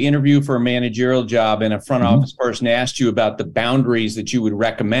were to interview for a managerial job and a front office person asked you about the boundaries that you would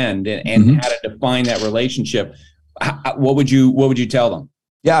recommend and how to define that relationship, what would you tell them?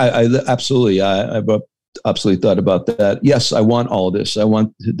 Yeah, I absolutely. I've absolutely thought about that. Yes, I want all this. I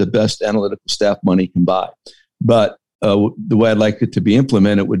want the best analytical staff money can buy. But the way I'd like it to be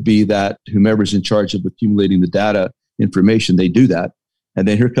implemented would be that whomever's in charge of accumulating the data information, they do that. And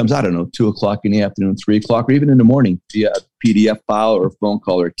then here comes, I don't know, 2:00 in the afternoon, 3:00, or even in the morning via a PDF file or a phone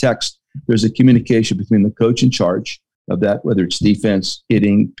call or text. There's a communication between the coach in charge of that, whether it's defense,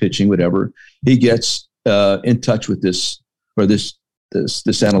 hitting, pitching, whatever. He gets in touch with this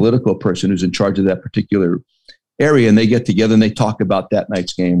analytical person who's in charge of that particular area, and they get together and they talk about that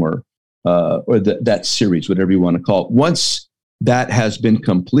night's game or that series, whatever you want to call it. Once that has been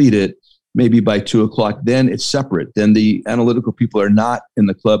completed, maybe by 2:00, then it's separate. Then the analytical people are not in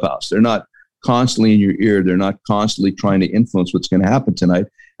the clubhouse. They're not constantly in your ear. They're not constantly trying to influence what's going to happen tonight.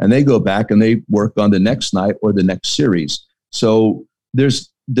 And they go back and they work on the next night or the next series. So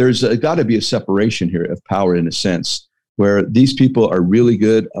there's got to be a separation here of power in a sense, where these people are really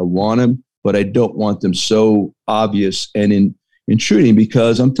good. I want them, but I don't want them so obvious and intruding,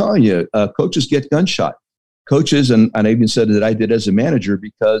 because I'm telling you, coaches get gunshot. Coaches, and I even said that I did as a manager,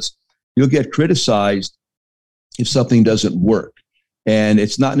 because you'll get criticized if something doesn't work. And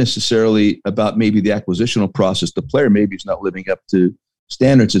it's not necessarily about maybe the acquisitional process. The player maybe is not living up to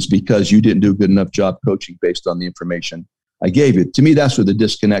standards. It's because you didn't do a good enough job coaching based on the information I gave you. To me, that's where the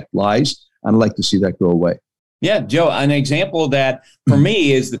disconnect lies. I'd like to see that go away. Yeah, Joe, an example of that for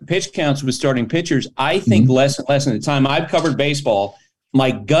me is the pitch counts with starting pitchers. I think less and less in the time I've covered baseball. My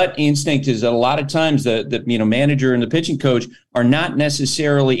gut instinct is that a lot of times the manager and the pitching coach are not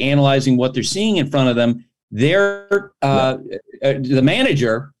necessarily analyzing what they're seeing in front of them. The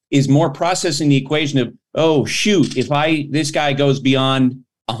manager is more processing the equation of, oh shoot, if this guy goes beyond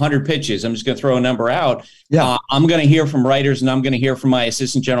 100 pitches, I'm just going to throw a number out. Yeah, I'm going to hear from writers, and I'm going to hear from my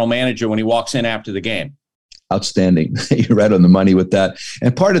assistant general manager when he walks in after the game. Outstanding. You're right on the money with that.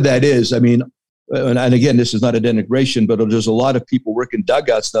 And part of that is, and again, this is not a denigration, but there's a lot of people working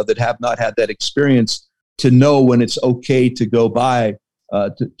dugouts now that have not had that experience to know when it's okay to go by,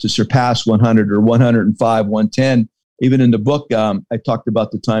 to surpass 100 or 105, 110. Even in the book, I talked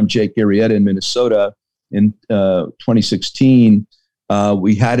about the time Jake Arrieta in Minnesota in 2016.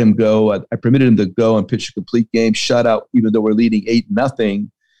 We had him go. I permitted him to go and pitch a complete game shutout, even though we're leading 8-0.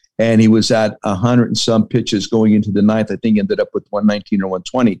 And he was at 100 and some pitches going into the ninth. I think he ended up with 119 or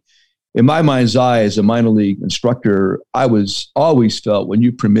 120. In my mind's eye, as a minor league instructor, I was always felt when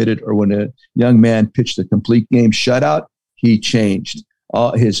you permitted or when a young man pitched a complete game shutout, he changed.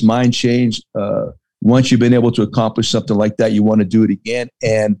 His mind changed. Once you've been able to accomplish something like that, you want to do it again.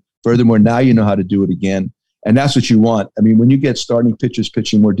 And furthermore, now you know how to do it again. And that's what you want. When you get starting pitchers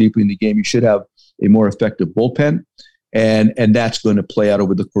pitching more deeply in the game, you should have a more effective bullpen. And that's going to play out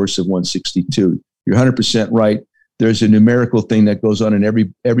over the course of 162. You're 100% right. There's a numerical thing that goes on in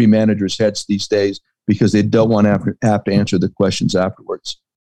every manager's heads these days, because they don't want to have to answer the questions afterwards.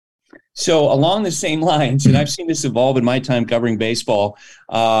 So along the same lines, and I've seen this evolve in my time covering baseball,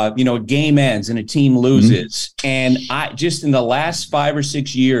 a game ends and a team loses. And just in the last 5 or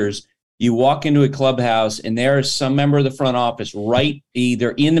 6 years, you walk into a clubhouse and there is some member of the front office right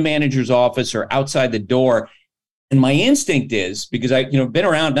either in the manager's office or outside the door. And my instinct is, because I've been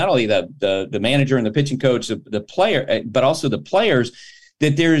around not only the manager and the pitching coach, the player, but also the players,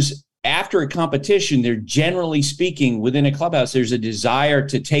 that there's, after a competition, they're generally speaking within a clubhouse, there's a desire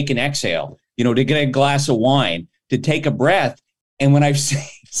to take an exhale, to get a glass of wine, to take a breath. And when I've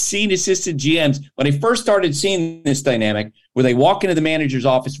seen assistant GMs, when I first started seeing this dynamic where they walk into the manager's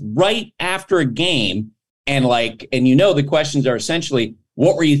office right after a game and the questions are essentially,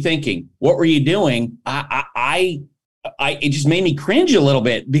 what were you thinking? What were you doing? It just made me cringe a little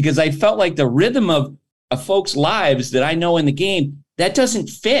bit because I felt like the rhythm of folks' lives that I know in the game, that doesn't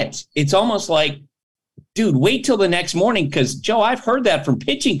fit. It's almost like, dude, wait till the next morning. Because, Joe, I've heard that from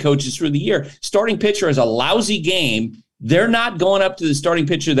pitching coaches through the year. Starting pitcher has a lousy game. They're not going up to the starting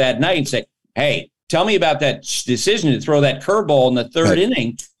pitcher that night and say, hey, tell me about that decision to throw that curveball in the third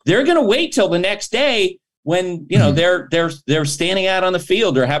inning. They're going to wait till the next day when, they're standing out on the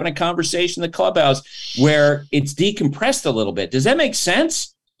field or having a conversation in the clubhouse where it's decompressed a little bit. Does that make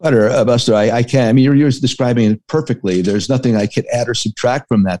sense? Buster, I can. I mean, you're describing it perfectly. There's nothing I could add or subtract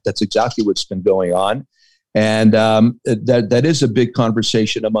from that. That's exactly what's been going on. And that is a big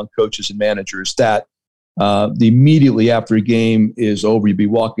conversation among coaches and managers that immediately after a game is over, you'd be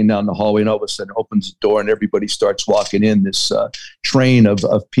walking down the hallway and all of a sudden opens the door and everybody starts walking in, this train of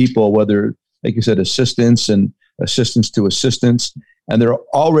people, whether, like you said, assistants and assistants to assistants, and they're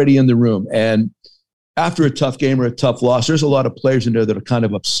already in the room. And after a tough game or a tough loss, there's a lot of players in there that are kind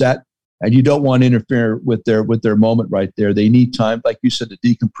of upset, and you don't want to interfere with their moment right there. They need time, like you said, to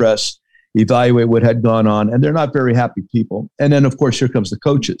decompress, evaluate what had gone on, and they're not very happy people. And then, of course, here comes the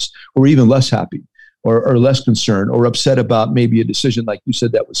coaches, who are even less happy or less concerned or upset about maybe a decision, like you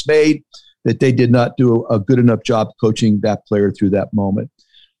said, that was made, that they did not do a good enough job coaching that player through that moment.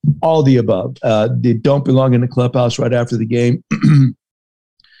 All the above. They don't belong in the clubhouse right after the game,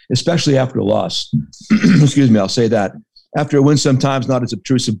 especially after a loss. Excuse me, I'll say that. After a win, sometimes not as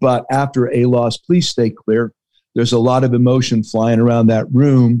obtrusive, but after a loss, please stay clear. There's a lot of emotion flying around that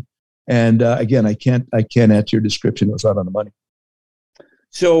room. And again, I can't add to your description. It was right on the money.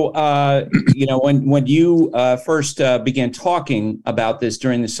 So, when you first began talking about this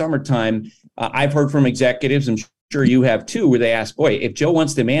during the summertime, I've heard from executives, I'm sure you have too, where they ask, boy, if Joe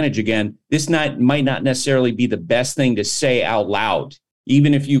wants to manage again, this might not necessarily be the best thing to say out loud,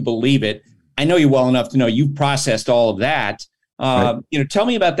 even if you believe it. I know you well enough to know you've processed all of that. Right. Tell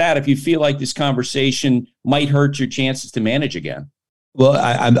me about that if you feel like this conversation might hurt your chances to manage again. Well,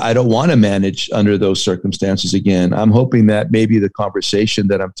 I don't want to manage under those circumstances again. I'm hoping that maybe the conversation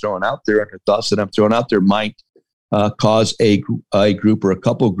that I'm throwing out there and the thoughts that I'm throwing out there might cause a group or a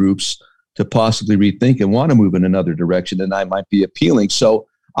couple groups to possibly rethink and want to move in another direction, and I might be appealing. So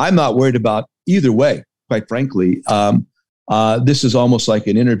I'm not worried about either way, quite frankly. This is almost like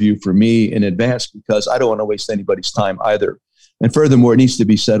an interview for me in advance because I don't want to waste anybody's time either. And furthermore, it needs to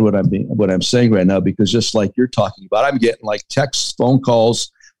be said what I'm saying right now, because just like you're talking about, I'm getting like texts, phone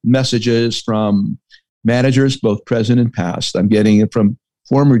calls, messages from managers, both present and past. I'm getting it from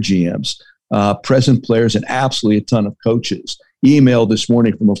former GMs, present players, and absolutely a ton of coaches. Email this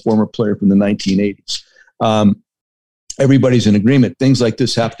morning from a former player from the 1980s. Everybody's in agreement. Things like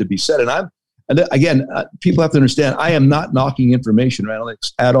this have to be said. And again, people have to understand, I am not knocking information or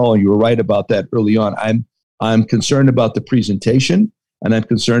analytics at all. You were right about that early on. I'm concerned about the presentation, and I'm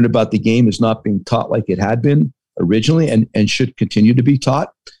concerned about the game is not being taught like it had been originally and should continue to be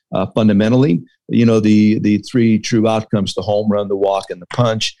taught fundamentally. The three true outcomes, the home run, the walk, and the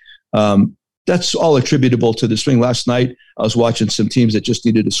punch. That's all attributable to the swing. Last night, I was watching some teams that just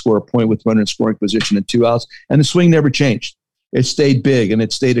needed to score a point with runner in scoring position and 2 outs, and the swing never changed. It stayed big, and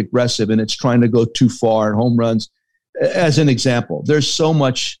it stayed aggressive, and it's trying to go too far, and home runs, as an example. There's so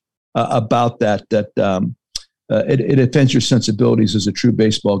much about that it offends your sensibilities as a true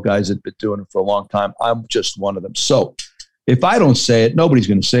baseball guys that have been doing it for a long time. I'm just one of them. So if I don't say it, nobody's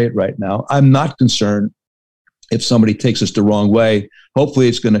going to say it right now. I'm not concerned if somebody takes us the wrong way. Hopefully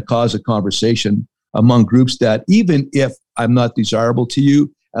it's going to cause a conversation among groups that even if I'm not desirable to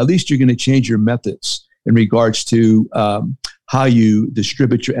you, at least you're going to change your methods in regards to how you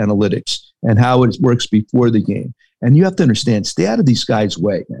distribute your analytics and how it works before the game. And you have to understand, stay out of these guys'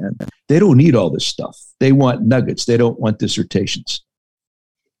 way, man. They don't need all this stuff. They want nuggets. They don't want dissertations.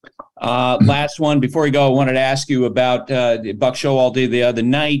 Last one. Before we go, I wanted to ask you about Buck Showalter the other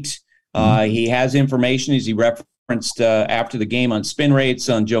night. He has information, as he referenced after the game, on spin rates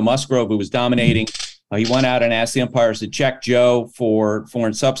on Joe Musgrove, who was dominating. He went out and asked the umpires to check Joe for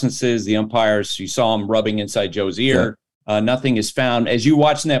foreign substances. The umpires, you saw him rubbing inside Joe's ear. Yeah. Nothing is found. As you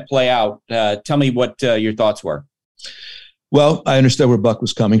watching that play out, tell me what your thoughts were. Well, I understand where Buck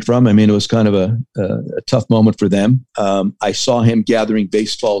was coming from. I mean, it was kind of a tough moment for them. I saw him gathering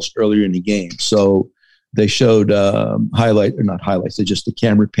baseballs earlier in the game. So they showed not highlights. They just the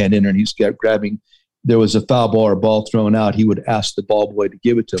camera panned in and he's grabbing. There was a foul ball or a ball thrown out. He would ask the ball boy to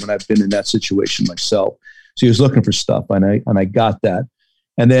give it to him. And I've been in that situation myself. So he was looking for stuff, and I got that.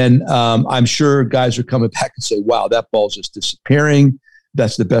 And then I'm sure guys are coming back and say, wow, that ball's just disappearing.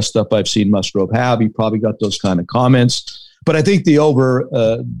 That's the best stuff I've seen Musgrove have. He probably got those kind of comments. But I think the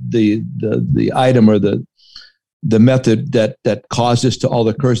item or the method that caused this to all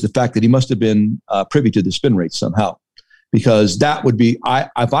occur is the fact that he must have been privy to the spin rate somehow. Because that would be,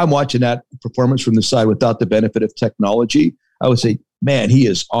 if I'm watching that performance from the side without the benefit of technology, I would say, man, he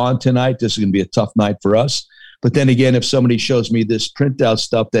is on tonight. This is going to be a tough night for us. But then again, if somebody shows me this printout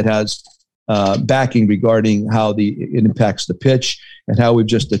stuff that has backing regarding how it impacts the pitch and how we've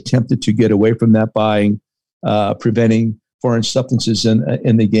just attempted to get away from that by preventing foreign substances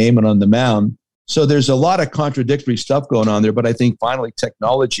in the game and on the mound. So there's a lot of contradictory stuff going on there. But I think finally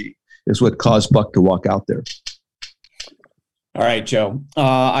technology is what caused Buck to walk out there. All right, Joe.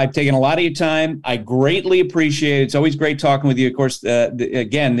 I've taken a lot of your time. I greatly appreciate it. It's always great talking with you. Of course, the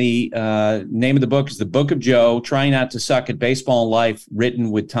name of the book is The Book of Joe, Trying Not to Suck at Baseball and Life,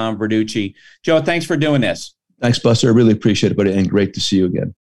 written with Tom Verducci. Joe, thanks for doing this. Thanks, Buster. I really appreciate it, buddy, and great to see you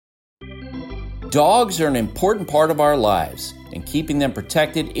again. Dogs are an important part of our lives, and keeping them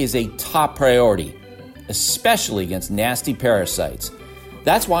protected is a top priority, especially against nasty parasites.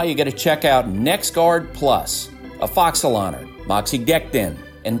 That's why you got to check out NexGard Plus, Afoxolaner, Moxidectin,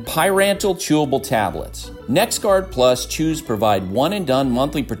 and Pyrantel chewable tablets. NexGard Plus chews provide one-and-done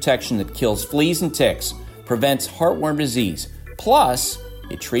monthly protection that kills fleas and ticks, prevents heartworm disease. Plus,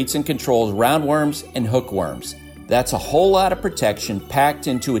 it treats and controls roundworms and hookworms. That's a whole lot of protection packed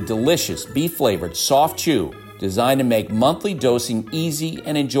into a delicious beef-flavored soft chew designed to make monthly dosing easy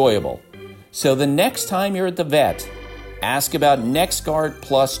and enjoyable. So the next time you're at the vet, ask about NexGard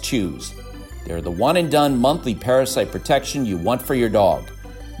Plus chews. They're the one-and-done monthly parasite protection you want for your dog.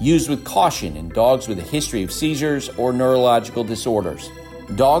 Used with caution in dogs with a history of seizures or neurological disorders.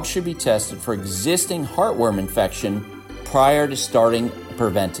 Dogs should be tested for existing heartworm infection prior to starting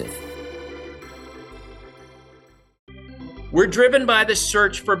preventive. We're driven by the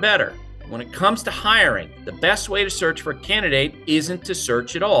search for better. When it comes to hiring, the best way to search for a candidate isn't to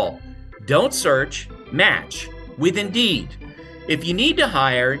search at all. Don't search, match with Indeed. If you need to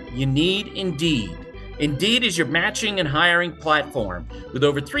hire, you need Indeed. Indeed is your matching and hiring platform with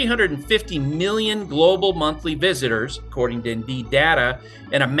over 350 million global monthly visitors, according to Indeed data,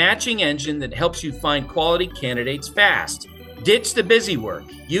 and a matching engine that helps you find quality candidates fast. Ditch the busy work.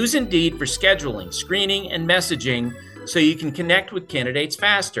 Use Indeed for scheduling, screening, and messaging so you can connect with candidates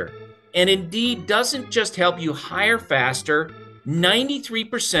faster. And Indeed doesn't just help you hire faster.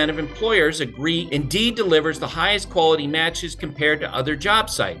 93% of employers agree Indeed delivers the highest quality matches compared to other job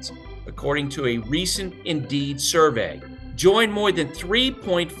sites, according to a recent Indeed survey. Join more than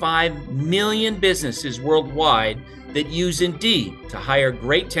 3.5 million businesses worldwide that use Indeed to hire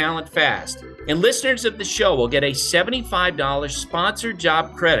great talent fast. And listeners of the show will get a $75 sponsored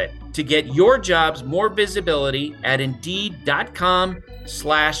job credit to get your jobs more visibility at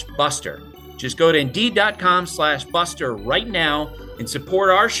Indeed.com/Buster. Just go to Indeed.com/Buster right now and support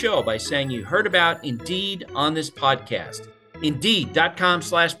our show by saying you heard about Indeed on this podcast.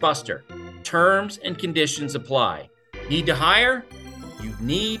 Indeed.com/Buster. Terms and conditions apply. Need to hire? You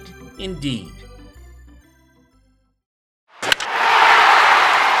need Indeed.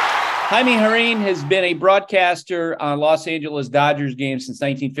 Jaime Jarrín has been a broadcaster on Los Angeles Dodgers games since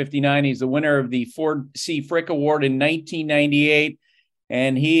 1959. He's the winner of the Ford C. Frick Award in 1998.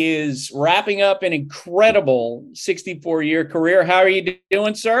 And he is wrapping up an incredible 64-year career. How are you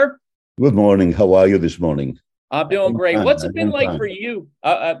doing, sir? Good morning. How are you this morning? I'm doing great. What's it been like for you?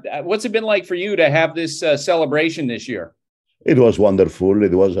 What's it been like for you to have this celebration this year? It was wonderful.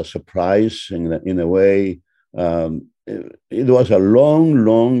 It was a surprise in a way. It was a long,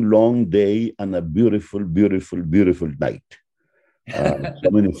 long, long day and a beautiful, beautiful, beautiful night.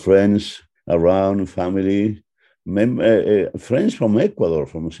 So many friends around, family. Friends from Ecuador,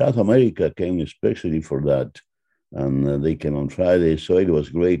 from South America came especially for that. And they came on Friday. So it was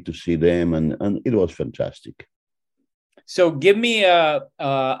great to see them. And it was fantastic. So give me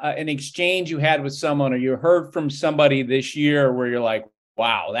an exchange you had with someone or you heard from somebody this year where you're like,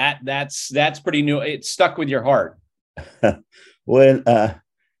 wow, that's pretty new. It stuck with your heart. Well, I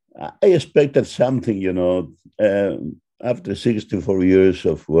expected something, after 64 years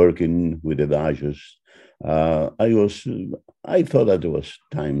of working with the Dodgers. I thought that it was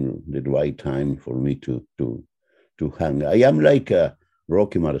the right time for me to hang. I am like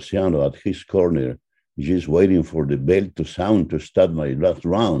Rocky Marciano at his corner, just waiting for the bell to sound to start my last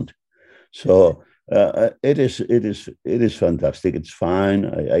round. So it is fantastic. It's fine.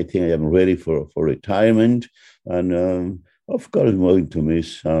 I think I am ready for retirement, and Of course, I'm going to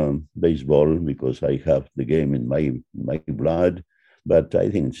miss baseball because I have the game in my blood, but I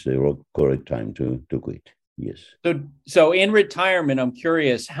think it's the correct time to quit. Yes. So in retirement, I'm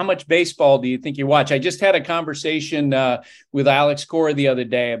curious, how much baseball do you think you watch? I just had a conversation with Alex Cora the other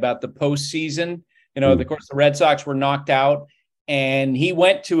day about the postseason. Of course, the Red Sox were knocked out, and he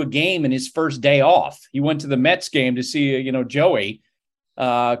went to a game in his first day off. He went to the Mets game to see, Joey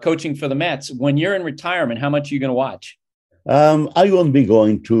coaching for the Mets. When you're in retirement, how much are you going to watch? I won't be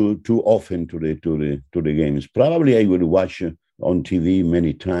going too often to the games. Probably I will watch on TV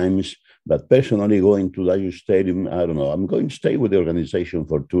many times. But personally, going to Dodger Stadium, I don't know. I'm going to stay with the organization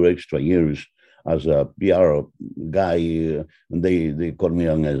for 2 extra years as a PR guy. They call me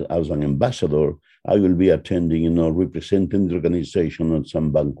as an ambassador. I will be attending, representing the organization on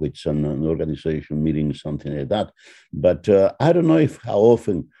some banquets and organization meetings, something like that. But I don't know how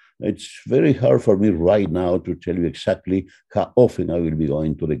often. It's very hard for me right now to tell you exactly how often I will be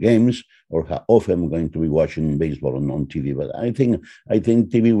going to the games or how often I'm going to be watching baseball on TV. But I think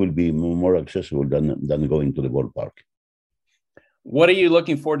TV will be more accessible than going to the ballpark. What are you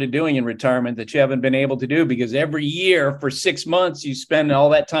looking forward to doing in retirement that you haven't been able to do? Because every year for 6 months, you spend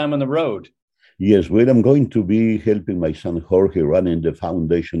all that time on the road. Yes, well, I'm going to be helping my son Jorge running the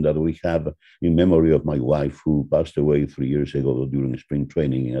foundation that we have in memory of my wife who passed away 3 years ago during spring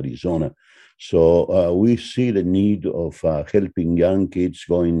training in Arizona. So we see the need of helping young kids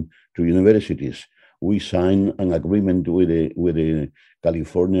going to universities. We signed an agreement with the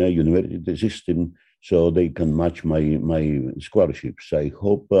California university system so they can match my scholarships. I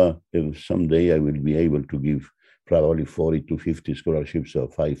hope if someday I will be able to give probably 40 to 50 scholarships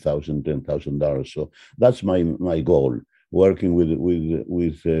of $5,000, $10,000. So that's my goal. Working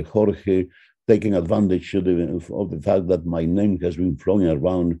with Jorge, taking advantage of the fact that my name has been flowing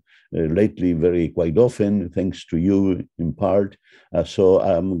around lately quite often, thanks to you in part. So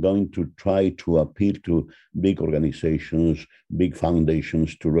I'm going to try to appeal to big organizations, big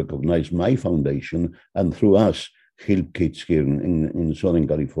foundations to recognize my foundation and through us help kids here in Southern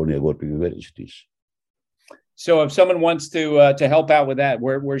California go to universities. So if someone wants to help out with that,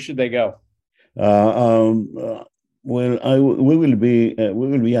 where should they go? Well, we will be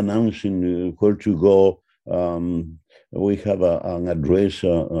announcing where to go. We have an address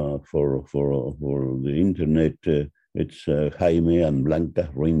for the internet. It's Jaime and Blanca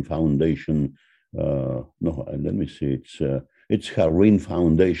Rain Foundation. No, let me see. It's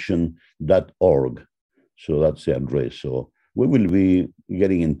rainfoundation.org. So that's the address. So we will be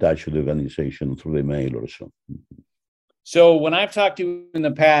getting in touch with the organization through the mail or so. So when I've talked to you in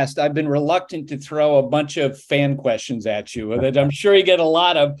the past, I've been reluctant to throw a bunch of fan questions at you that I'm sure you get a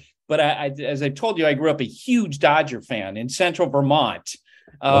lot of. But as I told you, I grew up a huge Dodger fan in central Vermont.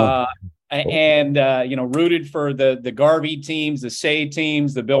 And rooted for the Garvey teams, the Say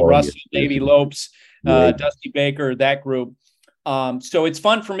teams, the Bill Russell, Davey Lopes, Dusty Baker, that group. So it's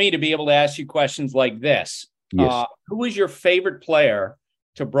fun for me to be able to ask you questions like this. Yes. Who is your favorite player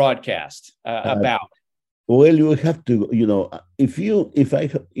to broadcast about? Well, you have to, if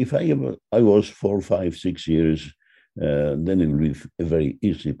I was 4, 5, 6 years, then it would be very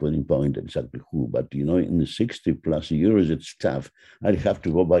easy putting point exactly who. But in the 60 plus years, it's tough. I'd have to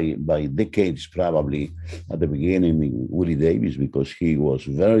go by decades probably. At the beginning, Willie Davis, because he was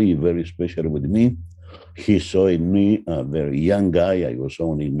very, very special with me. He saw in me a very young guy. I was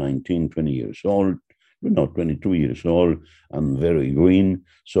only 19, 20 years old. 22 years old and very green.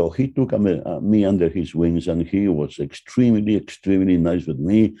 So he took me under his wings, and he was extremely, extremely nice with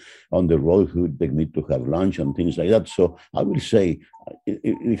me. On the road, he would take me to have lunch and things like that. So I will say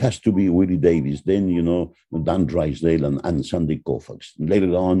it has to be Willie Davis, then, Dan Drysdale and Sandy Koufax.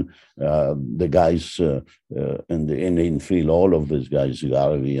 Later on, the guys in the infield, all of these guys,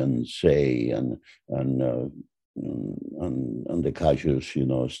 Garvey and Say and the catchers,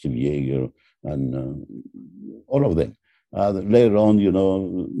 Steve Yeager, and all of them. Later on,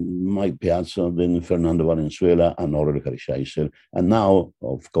 Mike Piazza, then Fernando Valenzuela, and Orel Hershiser, and now,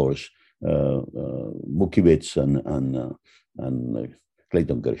 of course, Mookie Betts and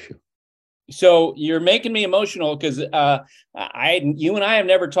Clayton Kershaw. So you're making me emotional because you and I have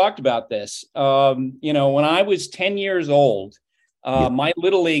never talked about this. When I was 10 years old, my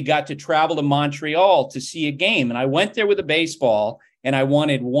little league got to travel to Montreal to see a game, and I went there with a baseball. And I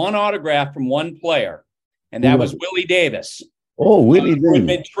wanted one autograph from one player, and that was Willie Davis. Oh, Willie Davis. Who had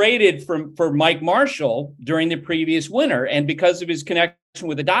been traded for Mike Marshall during the previous winter. And because of his connection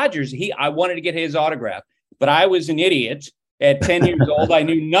with the Dodgers, I wanted to get his autograph. But I was an idiot at 10 years old. I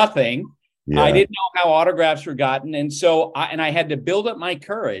knew nothing. Yeah. I didn't know how autographs were gotten. And so I had to build up my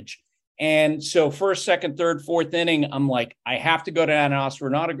courage. And so first, second, third, fourth inning, I'm like, I have to go down and ask for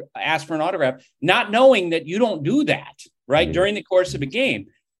an autograph, not knowing that you don't do that, right, during the course of a game.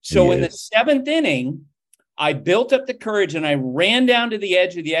 So in the seventh inning, I built up the courage and I ran down to the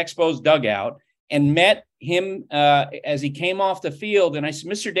edge of the Expos dugout and met him as he came off the field. And I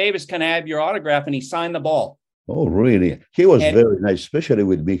said, Mr. Davis, can I have your autograph? And he signed the ball. Oh, really? He was very nice, especially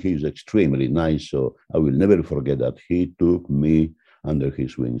with me. He's extremely nice. So I will never forget that. He took me under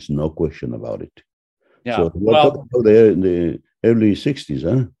his wings, no question about it. Yeah. So well, the early 60s,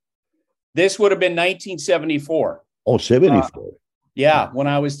 huh? This would have been 1974. Oh, 74. Yeah, when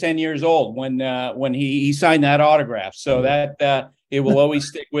I was 10 years old, when he signed that autograph. So that it will always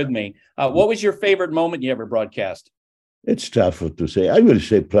stick with me. What was your favorite moment you ever broadcast? It's tough to say. I will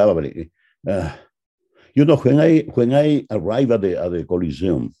say probably, when I arrive at the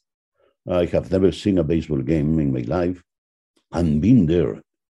Coliseum, I have never seen a baseball game in my life, and being there,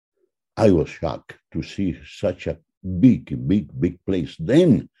 I was shocked to see such a big place.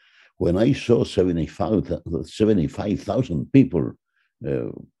 Then, when I saw 75,000 people,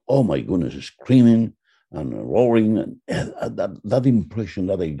 oh my goodness, screaming and roaring, and that impression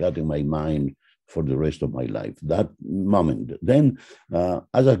that I got in my mind for the rest of my life, that moment. Then,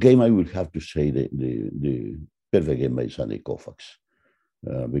 as a game, I would have to say the perfect game by Sandy Koufax,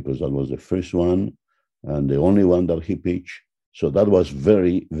 because that was the first one and the only one that he pitched. So that was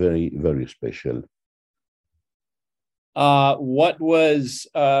very, very, very special. What was,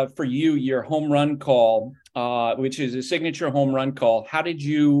 for you, your home run call, which is a signature home run call? How did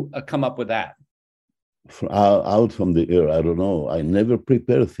you come up with that? Out from the air, I don't know. I never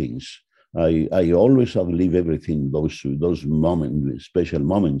prepare things. I always leave everything, those moments, special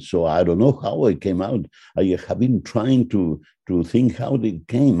moments. So I don't know how it came out. I have been trying to think how it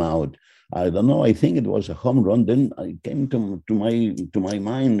came out. I don't know. I think it was a home run. Then I came to my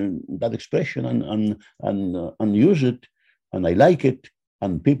mind that expression and use it, and I like it.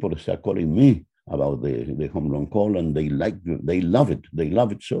 And people start calling me about the home run call, and they love it.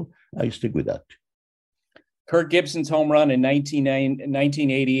 So I stick with that. Kirk Gibson's home run in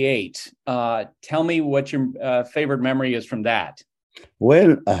 1988. Tell me what your favorite memory is from that.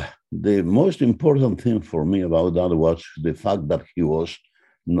 Well, the most important thing for me about that was the fact that he was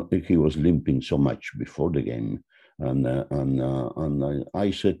limping so much before the game, and I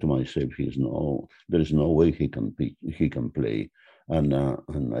said to myself, there's no way he can play, and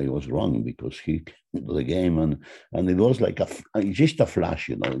I was wrong, because he the game and it was like just a flash,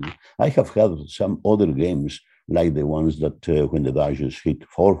 I have had some other games like the ones that when the Dodgers hit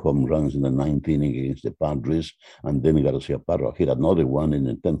 4 home runs in the 9th inning against the Padres, and then Garciaparra hit another one in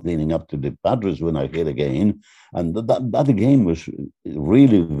the 10th inning up to the Padres when I hit again. And that game was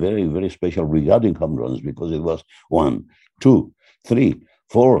really very, very special regarding home runs, because it was 1, 2, 3,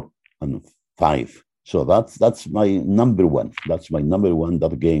 4, and 5. So that's my number one. That's my number one,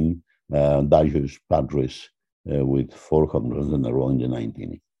 that game, Dodgers Padres with 4 home runs in a row in the 9th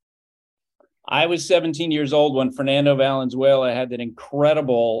inning. I was 17 years old when Fernando Valenzuela had that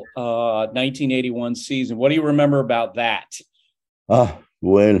incredible 1981 season. What do you remember about that?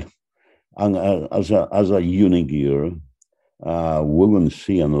 Well, as a unique year, we won't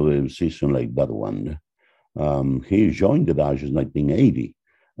see another season like that one. He joined the Dodgers in 1980.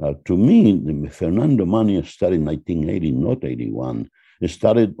 To me, Fernando Mania started in 1980, not 81. It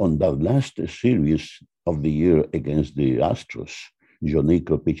started on that last series of the year against the Astros. John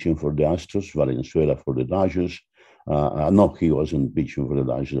Nicro pitching for the Astros, Valenzuela for the Dodgers. No, he wasn't pitching for the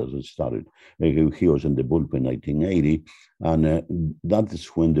Dodgers as it started. He was in the bullpen in 1980. And that is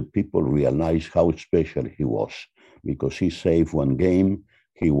when the people realized how special he was, because he saved one game,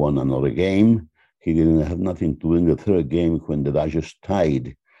 he won another game. He didn't have nothing to do in the third game when the Dodgers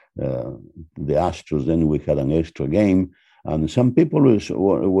tied the Astros. Then we had an extra game. And some people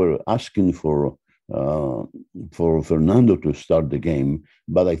were asking for Fernando to start the game,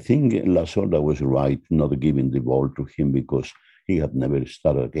 but I think La Sorda was right not giving the ball to him, because he had never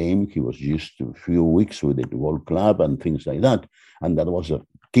started a game. He was just a few weeks with the ball club and things like that, and that was a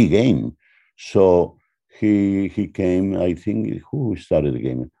key game. So he came. I think who started the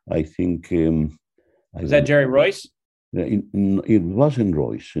game? I think was that Jerry Royce? It wasn't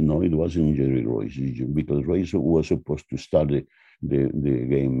Royce. No, it wasn't Jerry Royce, because Royce was supposed to start the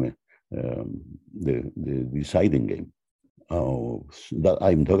game. The deciding game. That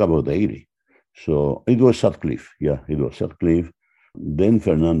I'm talking about 80. So it was Sutcliffe. Yeah, it was Sutcliffe. Then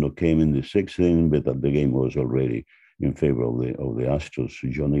Fernando came in the 6th inning, but the game was already in favor of the Astros.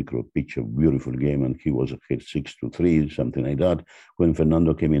 John Nicro pitched a beautiful game, and he was hit 6-3, something like that. When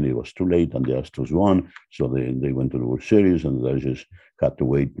Fernando came in, it was too late, and the Astros won. So they went to the World Series, and the Dodgers had to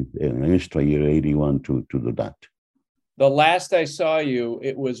wait an extra year, 81, to do that. The last I saw you,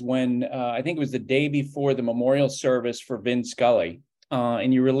 it was when I think it was the day before the memorial service for Vin Scully.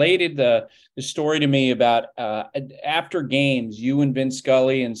 And you related the story to me about after games, you and Vin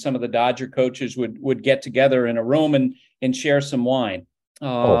Scully and some of the Dodger coaches would get together in a room and share some wine.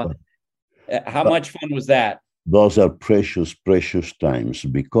 How much fun was that? Those are precious, precious times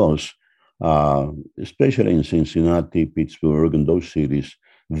because especially in Cincinnati, Pittsburgh, and those cities,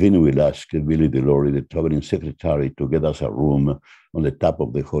 Vin will ask Billy DeLory, the traveling secretary, to get us a room on the top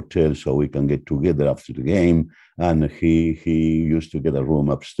of the hotel so we can get together after the game. And he used to get a room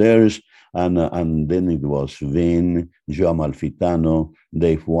upstairs. And then it was Vin, Joe Amalfitano,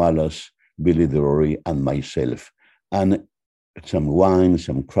 Dave Wallace, Billy DeLory, and myself. And some wine,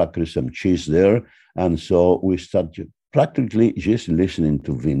 some crackers, some cheese there. And so we started practically just listening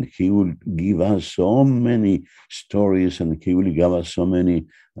to Vin. He will give us so many stories and he will give us so many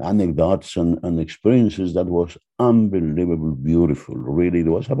anecdotes and experiences that was unbelievable, beautiful. Really, it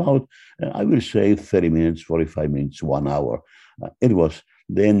was about, I will say 30 minutes, 45 minutes, 1 hour. It was,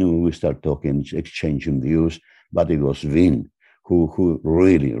 then we start talking, exchanging views, but it was Vin who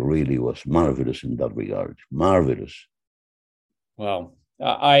really, really was marvelous in that regard. Marvelous. Wow.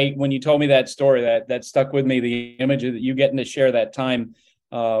 When you told me that story, that stuck with me, the image of you getting to share that time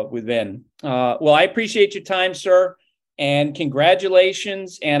with Vin. Well, I appreciate your time, sir, and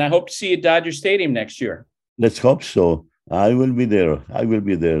congratulations. And I hope to see you at Dodger Stadium next year. Let's hope so. I will be there. I'll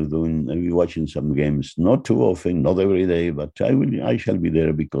be watching some games, not too often, not every day, but I shall be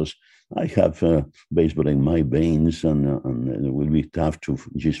there because I have baseball in my veins, and it will be tough to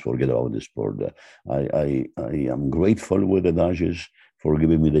just forget about the sport. I am grateful with the Dodgers for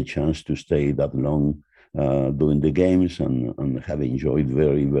giving me the chance to stay that long doing the games and have enjoyed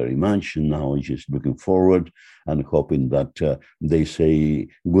very, very much. And now I'm just looking forward and hoping that they say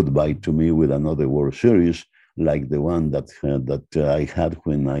goodbye to me with another World Series like the one that I had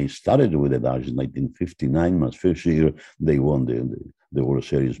when I started with the Dodgers in 1959. My first year, they won the World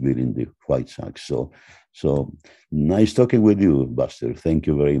Series beating the White Sox. So nice talking with you, Buster. Thank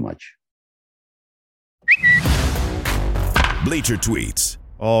you very much. Bleacher Tweets.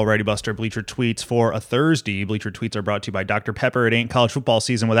 Alrighty, Buster. Bleacher Tweets for a Thursday. Bleacher Tweets are brought to you by Dr. Pepper. It ain't college football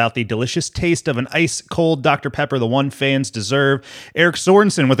season without the delicious taste of an ice-cold Dr. Pepper, the one fans deserve. Eric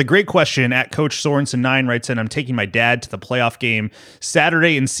Sorensen with a great question at Coach Sorensen9 writes in, I'm taking my dad to the playoff game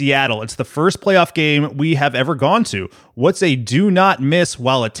Saturday in Seattle. It's the first playoff game we have ever gone to. What's a do not miss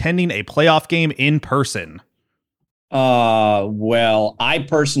while attending a playoff game in person? Well, I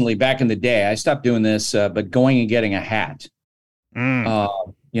personally, back in the day, I stopped doing this, but going and getting a hat. I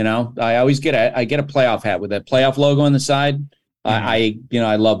always get a playoff hat with a playoff logo on the side. I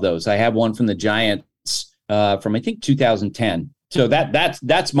love those. I have one from the Giants from I think 2010. So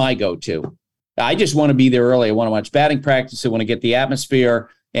that's my go-to. I just want to be there early. I want to watch batting practice. I want to get the atmosphere,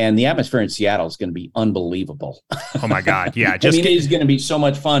 and the atmosphere in Seattle is going to be unbelievable. Oh my God. Yeah. It's going to be so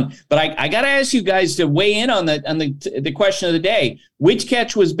much fun, but I got to ask you guys to weigh in on the question of the day. Which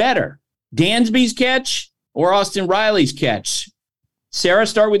catch was better, Dansby's catch or Austin Riley's catch? Sarah,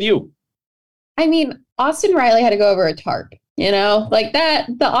 start with you. I mean, Austin Riley had to go over a tarp, like that.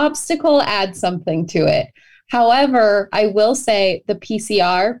 The obstacle adds something to it. However, I will say the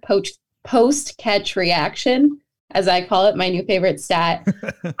PCR post-catch reaction, as I call it, my new favorite stat.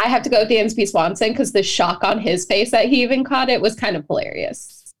 I have to go with Dansby Swanson because the shock on his face that he even caught it was kind of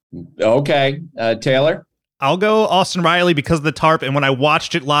hilarious. Okay. Taylor? I'll go Austin Riley because of the tarp. And when I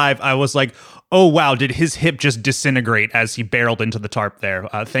watched it live, I was like, oh, wow, did his hip just disintegrate as he barreled into the tarp there?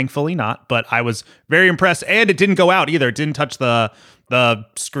 Thankfully not, but I was very impressed. And it didn't go out either. It didn't touch the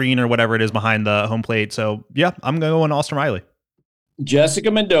screen or whatever it is behind the home plate. So, yeah, I'm going Austin Riley.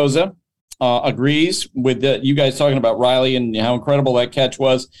 Jessica Mendoza agrees with you guys talking about Riley and how incredible that catch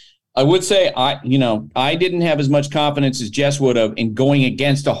was. I would say I didn't have as much confidence as Jess would have in going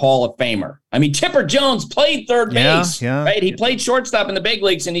against a Hall of Famer. I mean, Chipper Jones played third base, right? He played shortstop in the big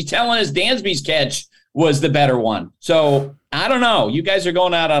leagues, and he's telling us Dansby's catch was the better one. So I don't know. You guys are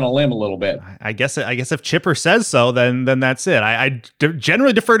going out on a limb a little bit. I guess if Chipper says so, then that's it. I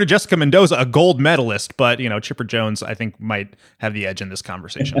generally defer to Jessica Mendoza, a gold medalist, but Chipper Jones I think might have the edge in this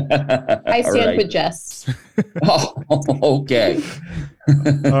conversation. I stand with Jess. Oh, okay.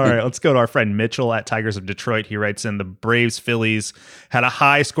 All right, let's go to our friend Mitchell at Tigers of Detroit. He writes in, the Braves-Phillies had a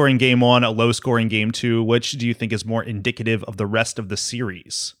high-scoring game 1, a low-scoring game 2. Which do you think is more indicative of the rest of the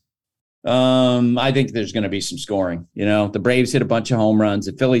series? I think there's going to be some scoring. The Braves hit a bunch of home runs.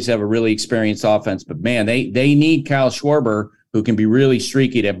 The Phillies have a really experienced offense, but man, they need Kyle Schwarber, who can be really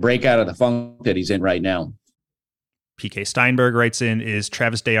streaky, to break out of the funk that he's in right now. PK Steinberg writes in, is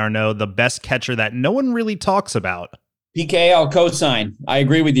Travis D'Arnaud the best catcher that no one really talks about? PK, I'll co-sign. I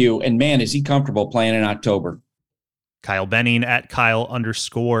agree with you. And man, is he comfortable playing in October. Kyle Benning at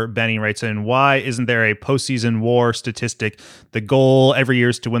Kyle_Benning writes in, why isn't there a postseason WAR statistic? The goal every year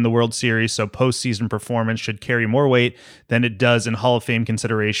is to win the World Series, so postseason performance should carry more weight than it does in Hall of Fame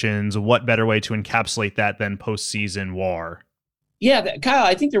considerations. What better way to encapsulate that than postseason WAR? Yeah, Kyle,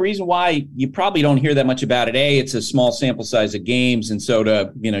 I think the reason why you probably don't hear that much about it, it's a small sample size of games. And so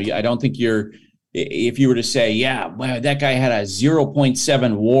I don't think if you were to say, yeah, well, that guy had a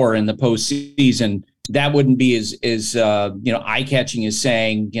 0.7 WAR in the postseason, that wouldn't be as eye-catching as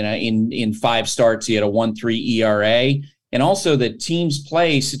saying, in 5 starts, he had a 1.3 ERA. And also the teams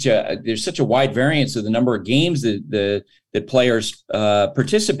play there's such a wide variance of the number of games that players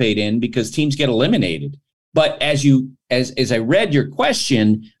participate in because teams get eliminated. But as I read your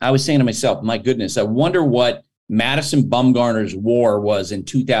question, I was saying to myself, my goodness, I wonder what Madison Bumgarner's WAR was in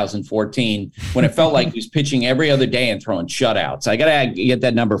 2014 when it felt like he was pitching every other day and throwing shutouts. I got to get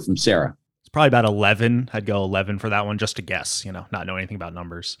that number from Sarah. It's probably about 11. I'd go 11 for that one just to guess, not know anything about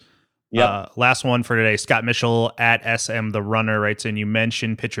numbers. Yep. Last one for today. Scott Mitchell at SM the Runner writes in, you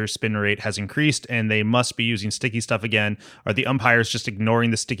mentioned pitcher spin rate has increased and they must be using sticky stuff again. Are the umpires just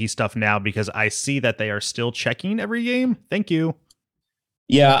ignoring the sticky stuff now because I see that they are still checking every game? Thank you.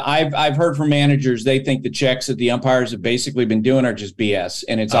 Yeah, I've heard from managers, they think the checks that the umpires have basically been doing are just BS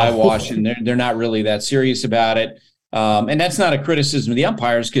and it's eyewash and they're not really that serious about it. And that's not a criticism of the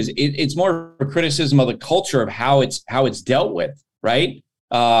umpires because it's more a criticism of the culture of how it's dealt with, right?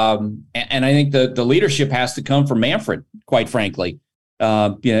 And I think the leadership has to come from Manfred, quite frankly.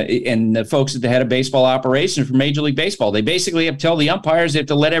 And the folks at the head of baseball operations for Major League Baseball, they basically have to tell the umpires, they have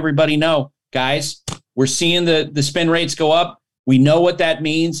to let everybody know, guys, we're seeing the spin rates go up. We know what that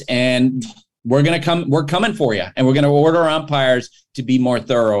means, and we're coming for you, and we're going to order our umpires to be more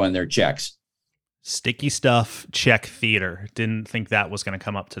thorough in their checks. Sticky stuff, check theater. Didn't think that was going to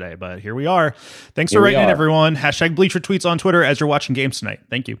come up today, but here we are. Thanks for writing in, everyone. # Bleacher Tweets on Twitter as you're watching games tonight.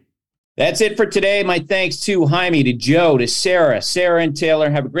 Thank you. That's it for today. My thanks to Jaime, to Joe, to Sarah, and Taylor.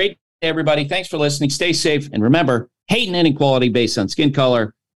 Have a great day, everybody. Thanks for listening. Stay safe. And remember, hate and inequality based on skin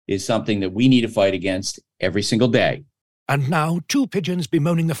color is something that we need to fight against every single day. And now, 2 pigeons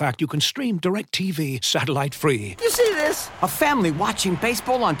bemoaning the fact you can stream DirecTV satellite-free. You see this? A family watching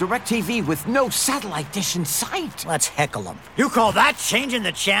baseball on DirecTV with no satellite dish in sight. Let's heckle them. You call that changing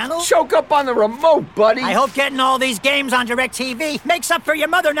the channel? Choke up on the remote, buddy. I hope getting all these games on DirecTV makes up for your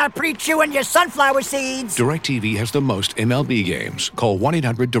mother not pre-chewing your sunflower seeds. DirecTV has the most MLB games. Call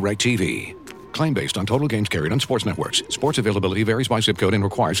 1-800-DirecTV. Claim based on total games carried on sports networks. Sports availability varies by zip code and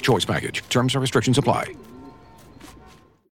requires choice package. Terms and restrictions apply.